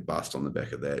 that went bust on the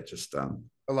back of that? Just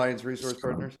Alliance Resource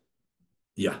Partners.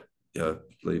 I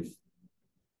believe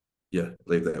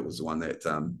that was the one that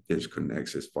they just couldn't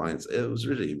access finance. It was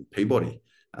really Peabody.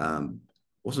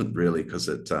 Wasn't really because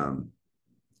it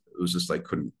was just they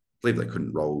couldn't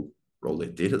roll their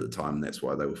debt at the time, and that's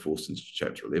why they were forced into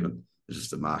Chapter 11. It's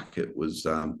just the market was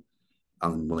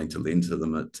unwilling to lend to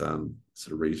them at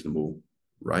sort of reasonable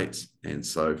rates, and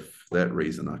so for that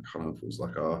reason, I kind of was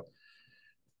like, oh,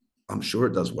 I'm sure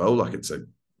it does well. Like it's a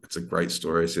great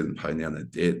story. I see them paying down their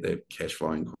debt. They're cash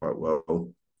flowing quite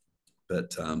well,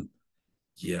 but I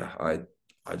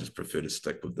just prefer to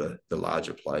stick with the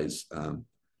larger plays, and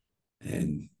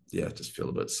just feel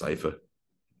a bit safer.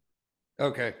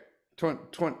 Okay.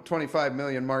 25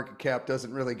 million market cap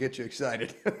doesn't really get you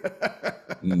excited.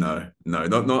 No,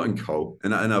 not in coal.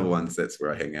 And other ones, that's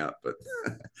where I hang out. But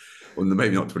well,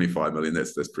 maybe not 25 million.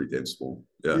 That's pretty damn small.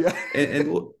 Yeah.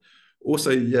 And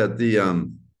also,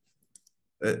 the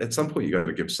at some point you got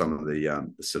to give some of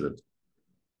the sort of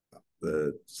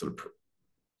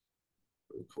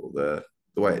the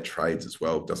way it trades as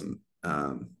well doesn't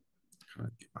kind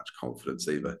of get much confidence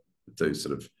either.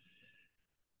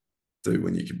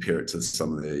 When you compare it to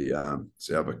some of the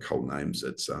other coal names,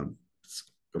 it's got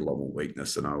a lot more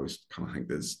weakness, and I always kind of think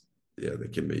there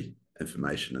can be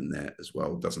information in that as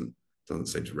well. It doesn't doesn't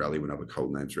seem to rally when other coal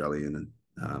names rally in,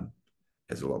 and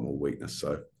has a lot more weakness.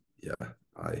 So yeah,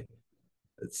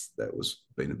 that was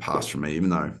been a pass for me, even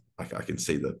though I can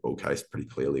see the bull case pretty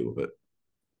clearly with it.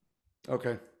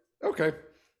 Okay.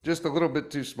 Just a little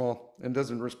bit too small and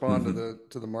doesn't respond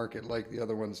to the market like the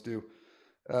other ones do.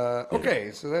 Okay,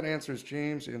 so that answers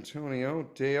James, Antonio,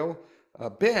 Dale,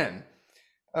 Ben.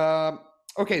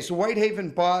 Okay, so Whitehaven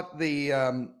bought the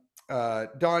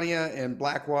Daunia and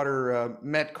Blackwater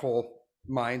met coal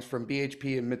mines from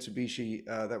BHP and Mitsubishi.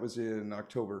 That was in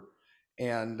October.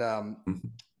 And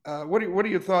what are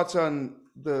your thoughts on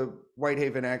the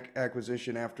Whitehaven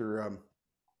acquisition after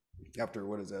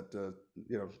what is that?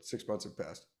 6 months have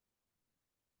passed.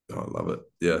 Oh, I love it.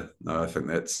 Yeah, no, I think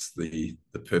that's the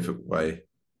perfect way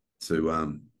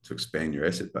to expand your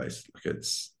asset base. Like,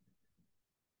 it's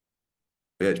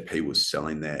BHP was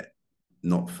selling that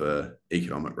not for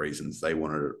economic reasons. They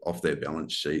wanted it off their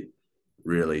balance sheet,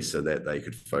 really, so that they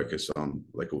could focus on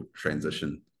what they call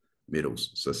transition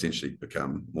metals. So essentially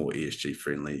become more ESG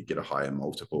friendly, get a higher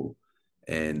multiple,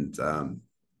 and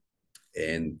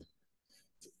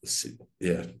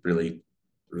really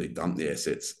dump the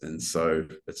assets. And so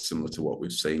it's similar to what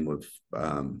we've seen with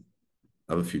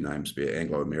other few names, be it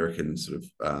Anglo-American sort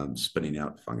of spinning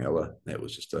out Fungella. That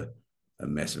was just a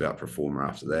massive outperformer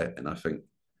after that. And I think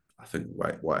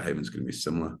Whitehaven's going to be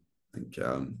similar. I think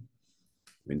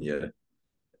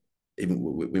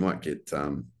we might get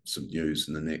some news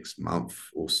in the next month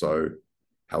or so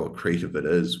how accretive it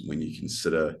is when you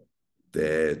consider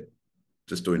they're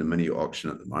just doing a mini auction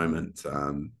at the moment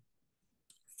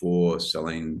for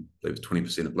selling, I believe,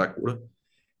 20% of Blackwater.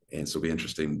 And so it'll be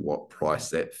interesting what price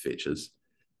that fetches.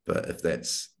 But if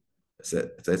that's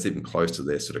even close to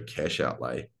their sort of cash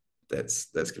outlay,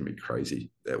 that's going to be crazy.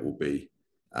 That will be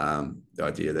the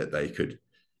idea that they could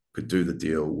do the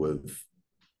deal with.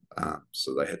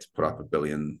 So they had to put up $1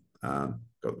 billion, got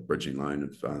the bridging loan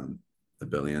of $1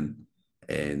 billion,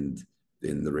 and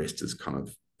then the rest is kind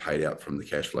of paid out from the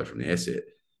cash flow from the asset.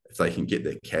 If they can get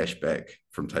their cash back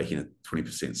from taking a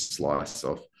 20% slice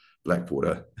off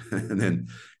Blackwater and then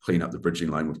clean up the bridging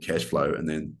loan with cash flow and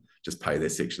then just pay their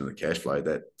section of the cash flow,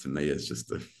 that to me is just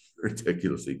a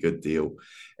ridiculously good deal.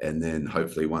 And then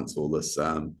hopefully once all this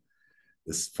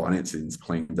this financing is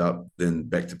cleaned up, then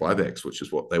back to buybacks, which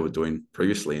is what they were doing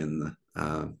previously, and it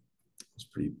was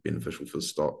pretty beneficial for the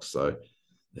stock. So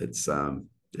it's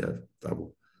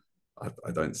double.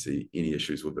 I don't see any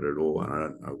issues with it at all, and I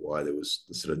don't know why there was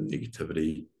the sort of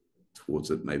negativity towards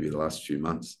it maybe the last few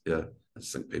months. Yeah, I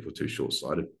just think people are too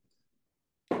short-sighted.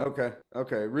 Okay,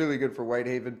 really good for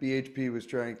Whitehaven. BHP was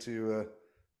trying to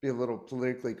be a little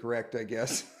politically correct, I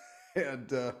guess.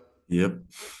 And yep.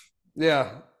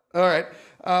 Yeah. All right.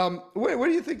 What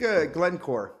do you think of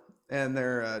Glencore and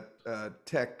their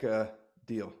tech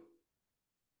deal?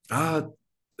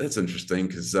 That's interesting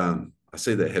because I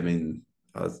see they're having.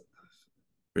 I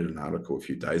read an article a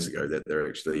few days ago that they're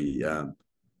actually sort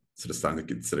of starting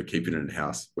to consider keeping it in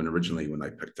house. When originally when they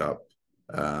picked up,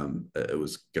 it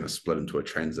was going to split into a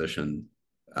transition,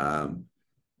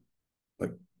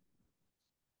 like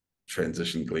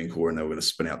transition Glencore, and they were going to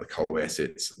spin out the coal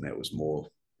assets, and that was more.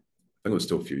 I think it was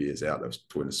still a few years out. They was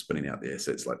talking of spinning out the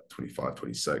assets like 25,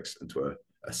 26 into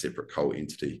a separate coal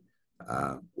entity,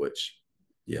 which,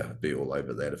 yeah, I'd be all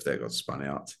over that if that got spun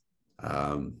out.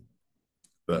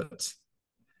 But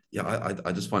yeah,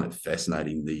 I just find it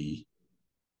fascinating, the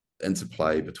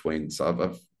interplay between. So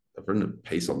I've written a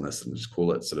piece on this and just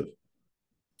call it sort of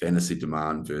fantasy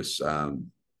demand versus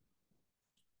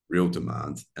real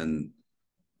demand. And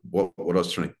what I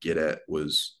was trying to get at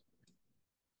was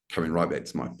coming right back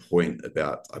to my point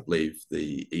about, I believe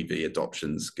the EV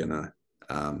adoption's gonna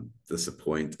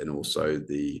disappoint, and also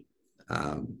the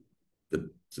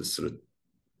sort of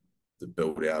the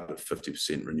build out of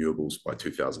 50% renewables by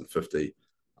 2050.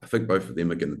 I think both of them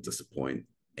are going to disappoint,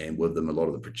 and with them, a lot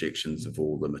of the projections of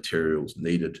all the materials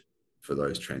needed for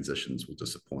those transitions will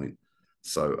disappoint.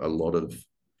 So a lot of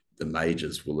the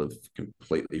majors will have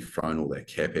completely thrown all their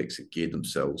capex and geared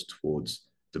themselves towards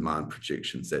demand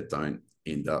projections that don't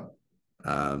end up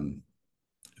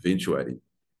eventuating.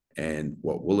 And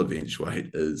what will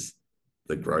eventuate is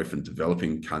the growth in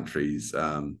developing countries,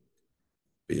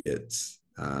 be it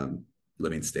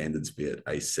living standards, be it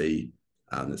AC.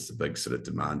 That's the big sort of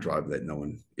demand driver that no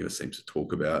one ever seems to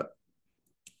talk about.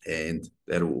 And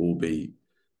that'll all be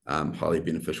highly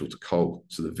beneficial to coal.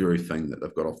 So the very thing that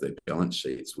they've got off their balance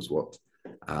sheets was what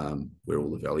where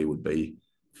all the value would be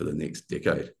for the next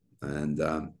decade. And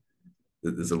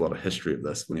there's a lot of history of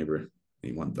this. Whenever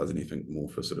anyone does anything more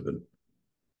for sort of an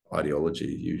ideology,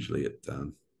 usually it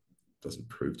doesn't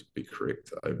prove to be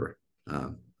correct over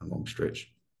a long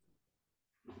stretch.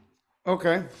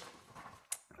 Okay.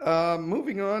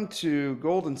 Moving on to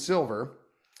gold and silver.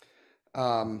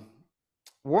 Um,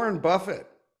 Warren Buffett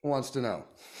wants to know,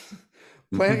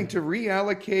 planning to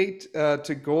reallocate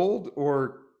to gold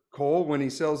or coal when he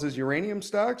sells his uranium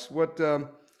stocks?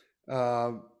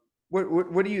 Uh,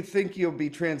 what do you think you'll be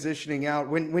transitioning out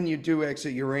when you do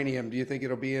exit uranium? Do you think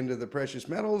it'll be into the precious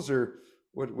metals, or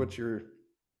what's your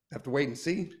have to wait and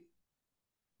see?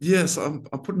 Yes, I'm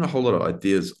putting a whole lot of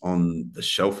ideas on the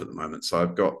shelf at the moment. So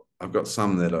I've got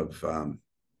some that are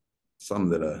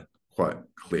quite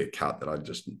clear cut that I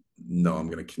just know I'm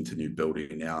going to continue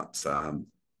building out. A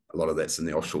lot of that's in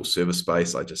the offshore service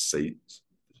space. I just see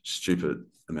stupid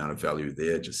amount of value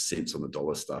there, just cents on the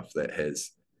dollar stuff that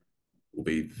will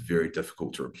be very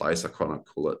difficult to replace. I kind of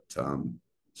call it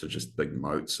so just big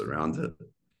moats around it.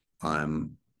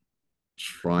 I'm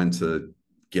trying to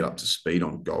get up to speed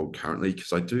on gold currently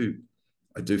because I do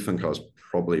think I was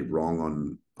probably wrong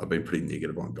on. I've been pretty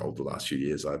negative on gold the last few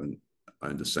years. I haven't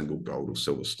owned a single gold or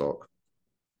silver stock,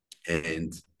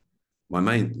 and my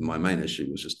main issue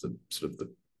was just the sort of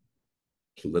the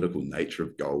political nature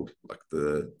of gold, like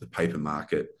the paper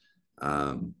market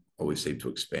always seemed to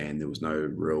expand. There was no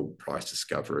real price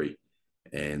discovery,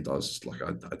 and I was just like,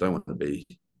 I don't want to be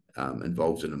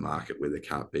involved in a market where there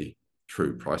can't be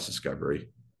true price discovery,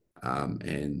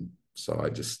 and so I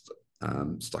just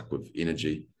stuck with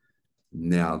energy.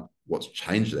 Now, what's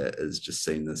changed that is just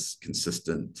seeing this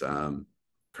consistent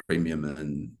premium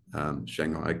in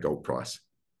Shanghai gold price,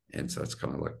 and so it's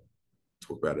kind of like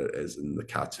talk about it as in the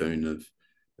cartoon of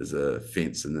there's a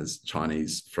fence and there's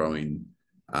Chinese throwing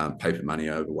paper money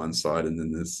over one side, and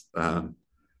then there's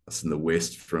us in the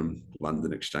west from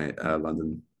London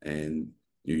and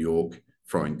New York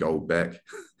throwing gold back,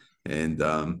 and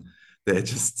they're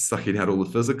just sucking out all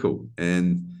the physical,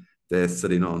 and they're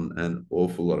sitting on an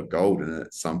awful lot of gold, and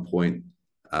at some point,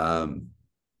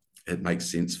 it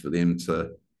makes sense for them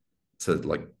to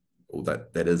like all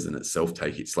that is in itself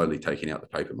slowly taking out the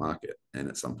paper market, and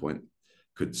at some point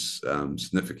could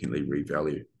significantly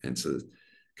revalue. And so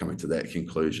coming to that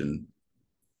conclusion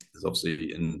is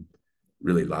obviously in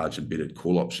really large embedded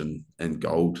call option in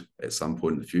gold at some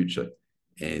point in the future.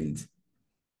 And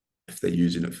if they're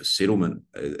using it for settlement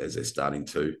as they're starting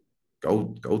to,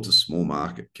 gold's a small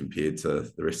market compared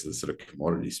to the rest of the sort of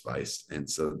commodity space. And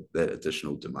so that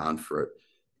additional demand for it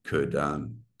could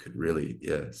really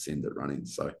send it running.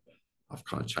 So I've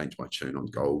kind of changed my tune on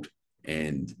gold,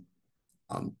 and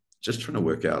I'm just trying to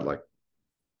work out like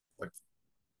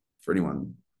for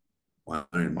anyone, my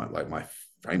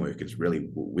framework is really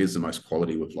where's the most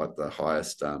quality with like the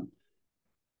highest a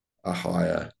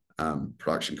higher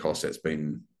production cost that's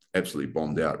been absolutely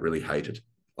bombed out, really hated.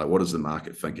 Like what does the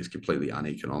market think is completely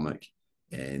uneconomic,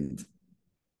 and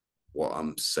what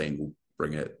I'm seeing will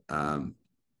bring it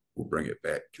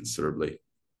back considerably,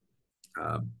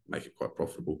 make it quite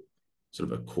profitable,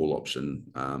 sort of a call option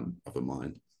of a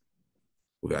mine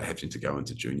without having to go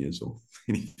into juniors or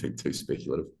anything too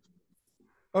speculative.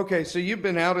 Okay, so you've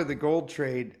been out of the gold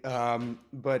trade,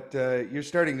 but you're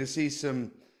starting to see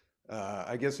some,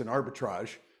 I guess, an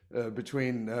arbitrage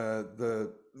between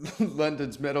the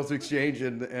London's metals exchange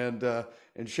and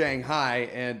Shanghai.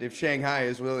 And if Shanghai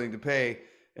is willing to pay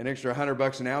an extra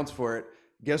 $100 an ounce for it,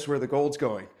 guess where the gold's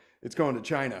going? It's going to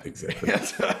China. Exactly.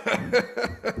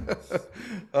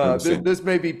 This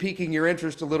may be piquing your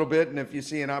interest a little bit, and if you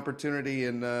see an opportunity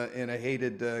in a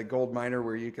hated gold miner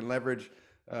where you can leverage,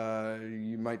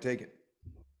 you might take it.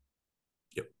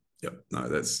 Yep. No,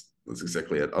 that's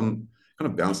exactly it. I'm kind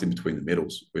of bouncing between the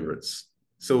metals, whether it's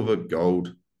silver,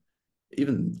 gold,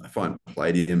 even I find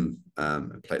palladium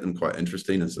and platinum quite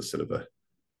interesting as a sort of a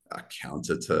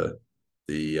counter to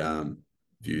the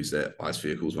views that ICE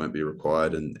vehicles won't be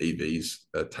required and EVs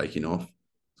are taking off.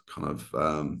 It's kind of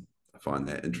I find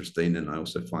that interesting, and I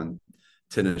also find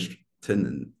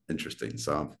tin interesting.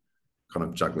 So I'm kind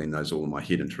of juggling those all in my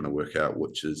head and trying to work out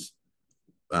which is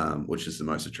the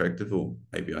most attractive, or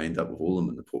maybe I end up with all of them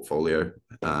in the portfolio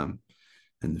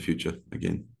in the future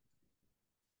again.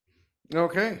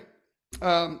 Okay.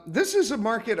 This is a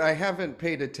market I haven't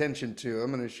paid attention to.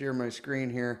 I'm going to share my screen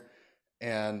here,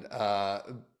 and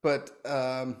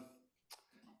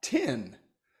tin.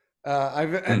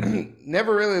 I've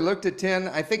never really looked at tin.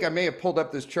 I think I may have pulled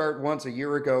up this chart once a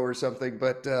year ago or something.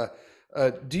 But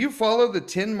do you follow the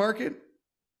tin market?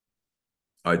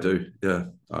 I do, yeah.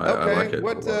 I like Okay. it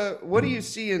a lot. What do you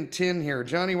see in tin here?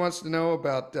 Johnny wants to know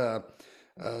about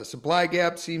supply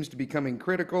gap seems to be becoming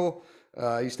critical.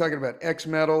 He's talking about X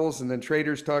metals, and then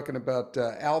traders talking about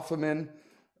Alphamin.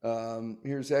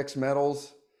 Here's X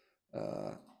metals.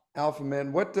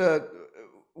 Alphamin.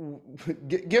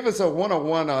 Give us a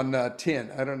 101 on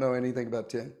tin. I don't know anything about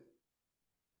tin.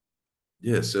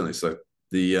 Yeah, certainly. So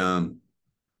the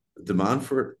demand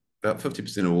for it, about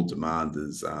 50% of all demand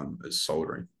is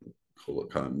soldering, call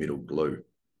it kind of metal glue.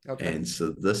 Okay. And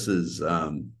so this is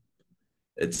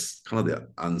it's kind of the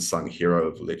unsung hero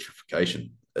of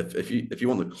electrification. If you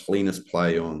want the cleanest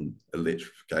play on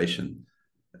electrification,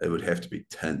 it would have to be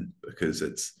tin because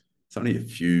it's only a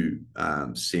few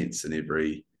cents in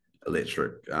every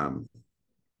electric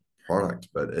product,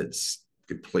 but it's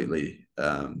completely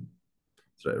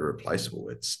sort of irreplaceable.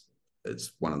 It's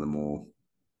one of the more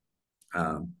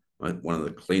one of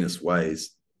the cleanest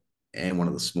ways and one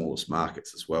of the smallest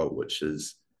markets as well, which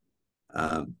is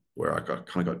where I kind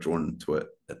of got drawn into it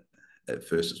at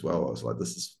first as well. I was like,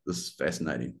 this is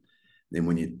fascinating. And then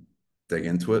when you dig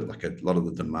into it, like a lot of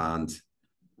the demand,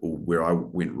 or where I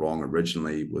went wrong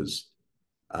originally was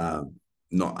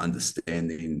not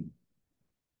understanding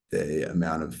the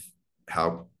amount of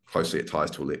how closely it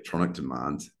ties to electronic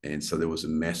demand. And so there was a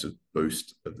massive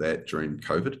boost of that during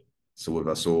COVID. So with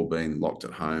us all being locked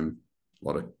at home, a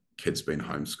lot of kids being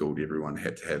homeschooled, everyone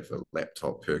had to have a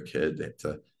laptop per kid, had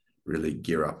to really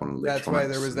gear up on That's why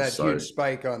there electronics. was And that so, huge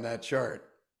spike on that chart.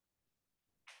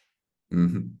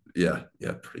 yeah,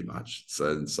 pretty much.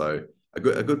 So a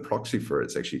good proxy for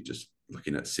it's actually just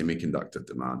looking at semiconductor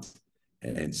demand.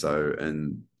 And so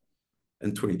in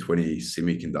 2020,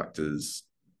 semiconductors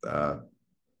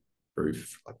grew,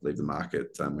 I believe the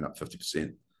market went up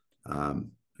 50%,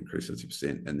 increased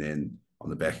 50%. And then on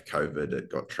the back of COVID, it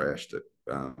got trashed. It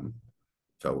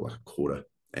fell like a quarter.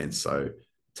 And so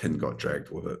tin got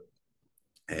dragged with it.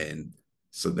 And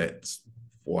so that's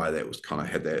why that was kind of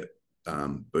had that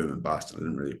boom and bust. And I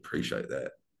didn't really appreciate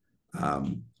that.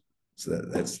 So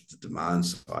that's the demand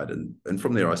side. And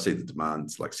from there, I see the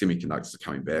demands like semiconductors are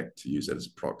coming back to use that as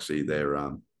a proxy. They're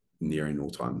nearing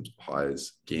all-time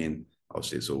highs again.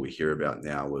 Obviously, it's all we hear about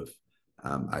now with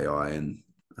AI and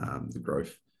the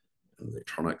growth in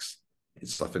electronics.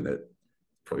 It's something that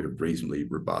probably a reasonably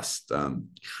robust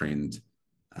trend,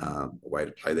 a way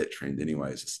to play that trend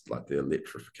anyways. It's like the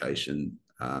electrification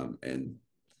and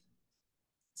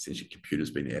essentially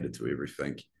computers being added to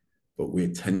everything. But where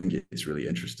tin gets really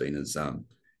interesting is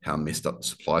how messed up the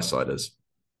supply side is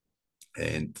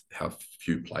and how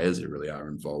few players there really are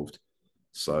involved.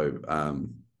 So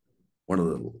one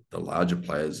of the larger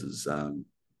players is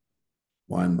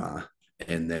Myanmar,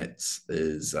 and that's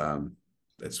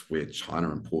where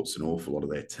China imports an awful lot of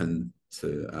their tin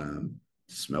to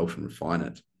smelt and refine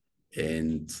it.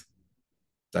 And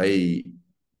they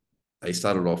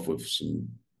started off with some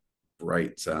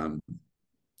great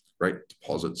great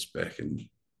deposits back in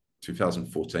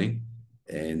 2014,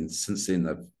 and since then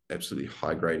they've absolutely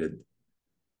high graded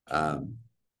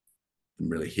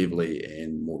really heavily,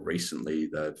 and more recently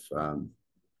they've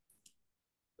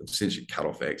essentially cut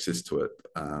off access to it.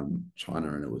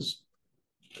 China, and it was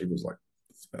like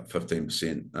about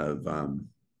 15% of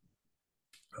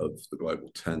the global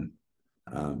tin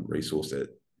resource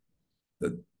that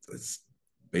it's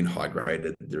been high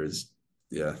graded. There is,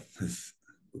 yeah,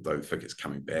 although I think it's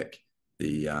coming back,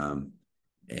 the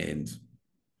and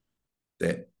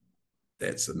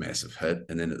that's a massive hit.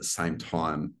 And then at the same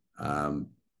time,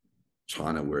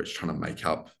 China, where it's trying to make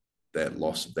up that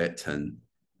loss of that tin,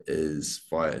 is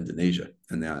via Indonesia.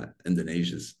 And now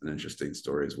Indonesia's an interesting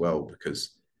story as well,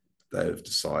 because they've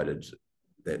decided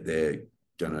that they're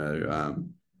going to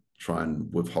try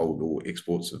and withhold all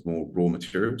exports of more raw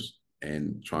materials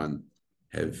and try and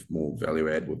have more value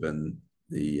add within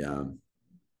the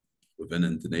within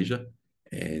Indonesia.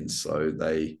 And so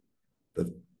they've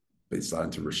been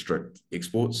starting to restrict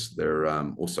exports. They're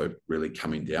also really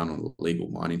coming down on illegal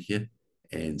mining here.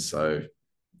 And so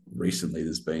recently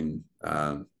there's been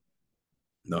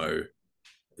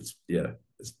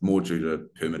it's more due to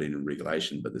permitting and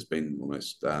regulation, but there's been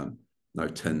almost no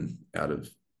tin out of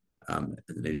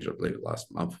Indonesia, I believe, the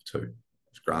last month or two.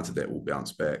 Granted, that will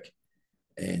bounce back.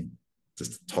 And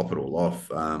just to top it all off,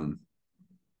 a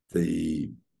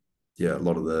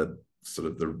lot of the sort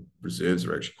of the reserves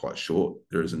are actually quite short.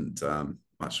 There isn't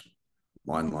much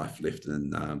mine life left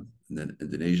in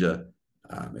Indonesia.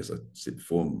 As I said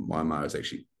before, Myanmar has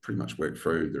actually pretty much worked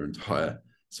through their entire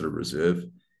sort of reserve,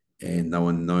 and no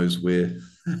one knows where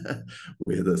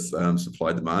where this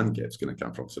supply demand gap is going to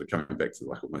come from. Sort of coming back to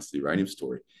like almost the uranium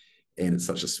story, and it's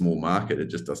such a small market, it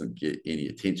just doesn't get any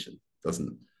attention.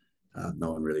 Doesn't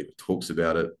no one really talks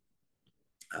about it.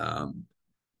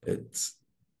 It's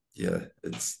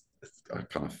I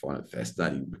kind of find it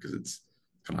fascinating because it's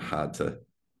kind of hard to.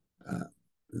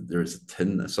 There is a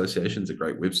Tin Association. It's a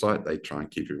great website. They try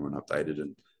and keep everyone updated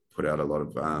and put out a lot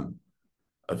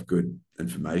of good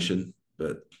information,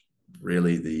 but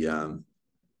really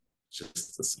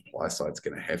just the supply side is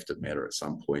going to have to matter at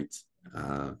some point.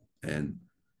 And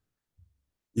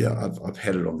yeah, I've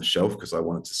had it on the shelf because I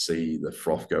wanted to see the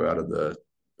froth go out of the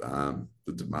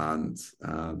demand,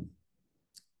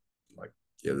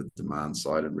 the demand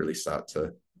side, and really start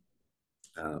to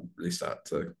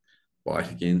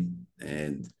bite again.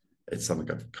 And it's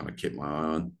something I've kind of kept my eye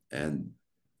on, and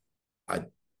I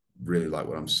really like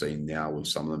what I'm seeing now with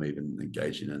some of them even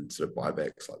engaging in sort of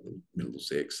buybacks like the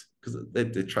Minerals X, because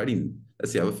they're trading.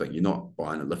 That's the other thing. You're not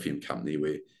buying a lithium company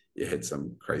where you had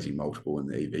some crazy multiple in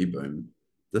the EV boom.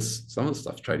 Some of the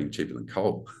stuff's trading cheaper than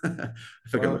coal. I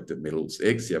think I looked at Minerals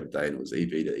X the other day, and it was EV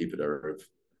to EBITDA of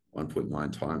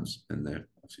 1.9 times, and they're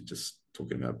obviously just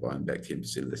talking about buying back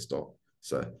 10% of their stock.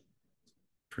 So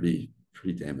pretty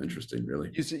damn interesting,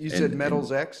 really. You said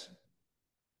Metals X?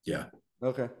 Yeah.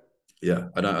 Okay. Yeah,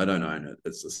 I don't own it.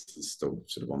 It's still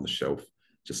sort of on the shelf,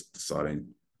 just deciding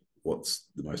what's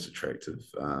the most attractive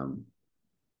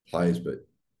plays. But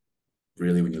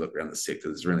really, when you look around the sector,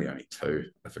 there's really only two.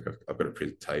 I think I've got a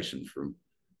presentation from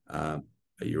a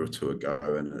year or two ago,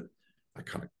 and I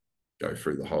kind of go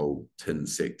through the whole tin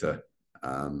sector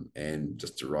and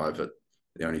just derive it.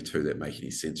 The only two that make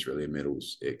any sense really are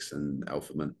Metals X and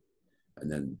Alphamin.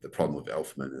 And then the problem with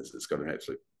Alphamin is it's got an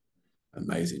absolute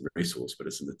amazing resource, but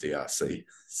it's in the DRC,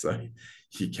 so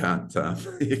you can't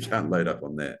load up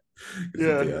on that.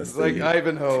 Yeah, it's like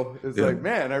Ivanhoe. It's like,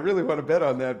 man, I really want to bet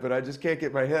on that, but I just can't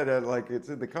get my head at like it's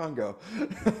in the Congo.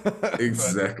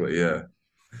 Exactly, yeah.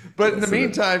 But in the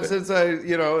meantime, since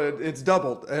it's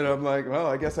doubled, and I'm like, well,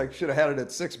 I guess I should have had it at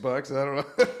 $6. I don't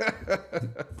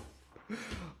know.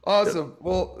 Awesome. Yep.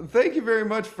 Well, thank you very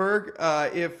much, Ferg.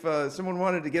 If someone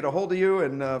wanted to get a hold of you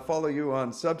and follow you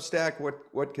on Substack,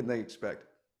 what can they expect?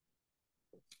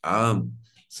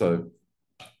 So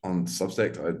on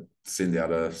Substack, I send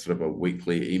out a sort of a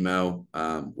weekly email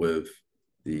with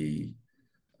I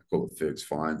call it Ferg's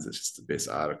Finds. It's just the best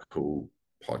article,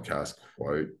 podcast,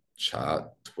 quote, chart,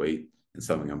 tweet, and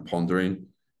something I'm pondering.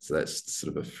 So that's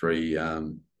sort of a free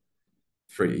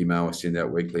email I send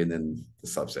out weekly, and then the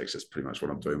Substack's just pretty much what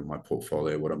I'm doing with my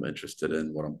portfolio, what I'm interested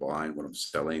in, what I'm buying, what I'm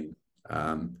selling,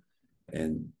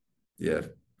 and yeah,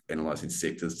 analyzing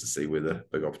sectors to see where the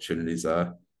big opportunities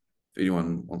are. If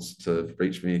anyone wants to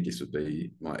reach me, I guess would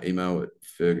be my email at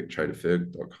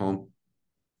ferg@traderferg.com.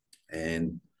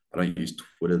 And I don't use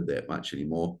Twitter that much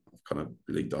anymore. I've kind of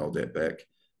really dialed that back,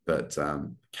 but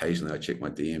occasionally I check my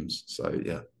DMs. So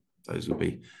yeah, those would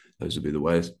be the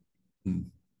ways.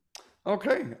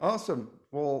 Okay, awesome.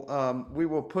 Well, we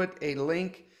will put a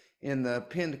link in the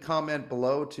pinned comment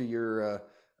below to your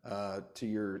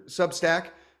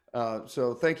Substack.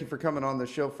 So thank you for coming on the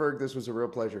show, Ferg. This was a real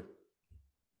pleasure.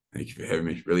 Thank you for having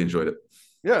me. Really enjoyed it.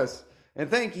 Yes. And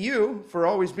thank you for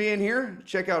always being here.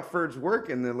 Check out Ferg's work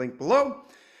in the link below.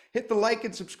 Hit the like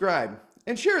and subscribe.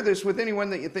 And share this with anyone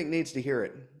that you think needs to hear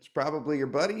it. It's probably your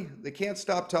buddy that can't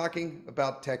stop talking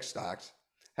about tech stocks.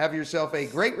 Have yourself a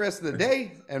great rest of the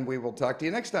day, and we will talk to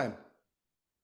you next time.